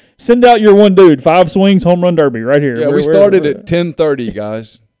 send out your one dude. 5 swings, home run derby right here. Yeah, we started at 10:30,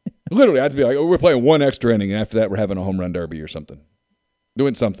 guys. Literally, I had to be like, we're playing 1 extra inning, and after that, we're having a home run derby or something.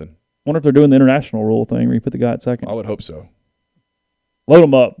 Doing something. Wonder if they're doing the international rule thing where you put the guy at second. I would hope so. Load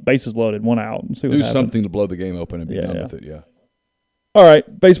them up, bases loaded, 1 out, and see what Do happens. something to blow the game open and be done Yeah. with it, yeah. All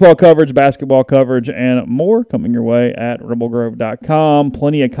right, baseball coverage, basketball coverage, and more coming your way at rebelgrove.com.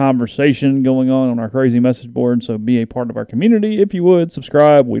 Plenty of conversation going on our crazy message board, so be a part of our community if you would.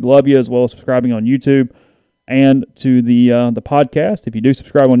 Subscribe. We'd love you, as well as subscribing on YouTube and to the podcast. If you do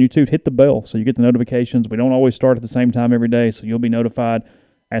subscribe on YouTube, hit the bell so you get the notifications. We don't always start at the same time every day, so you'll be notified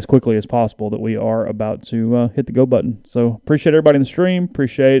as quickly as possible that we are about to hit the go button. So appreciate everybody in the stream.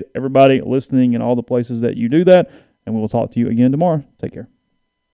 Appreciate everybody listening in all the places that you do that. And we will talk to you again tomorrow. Take care.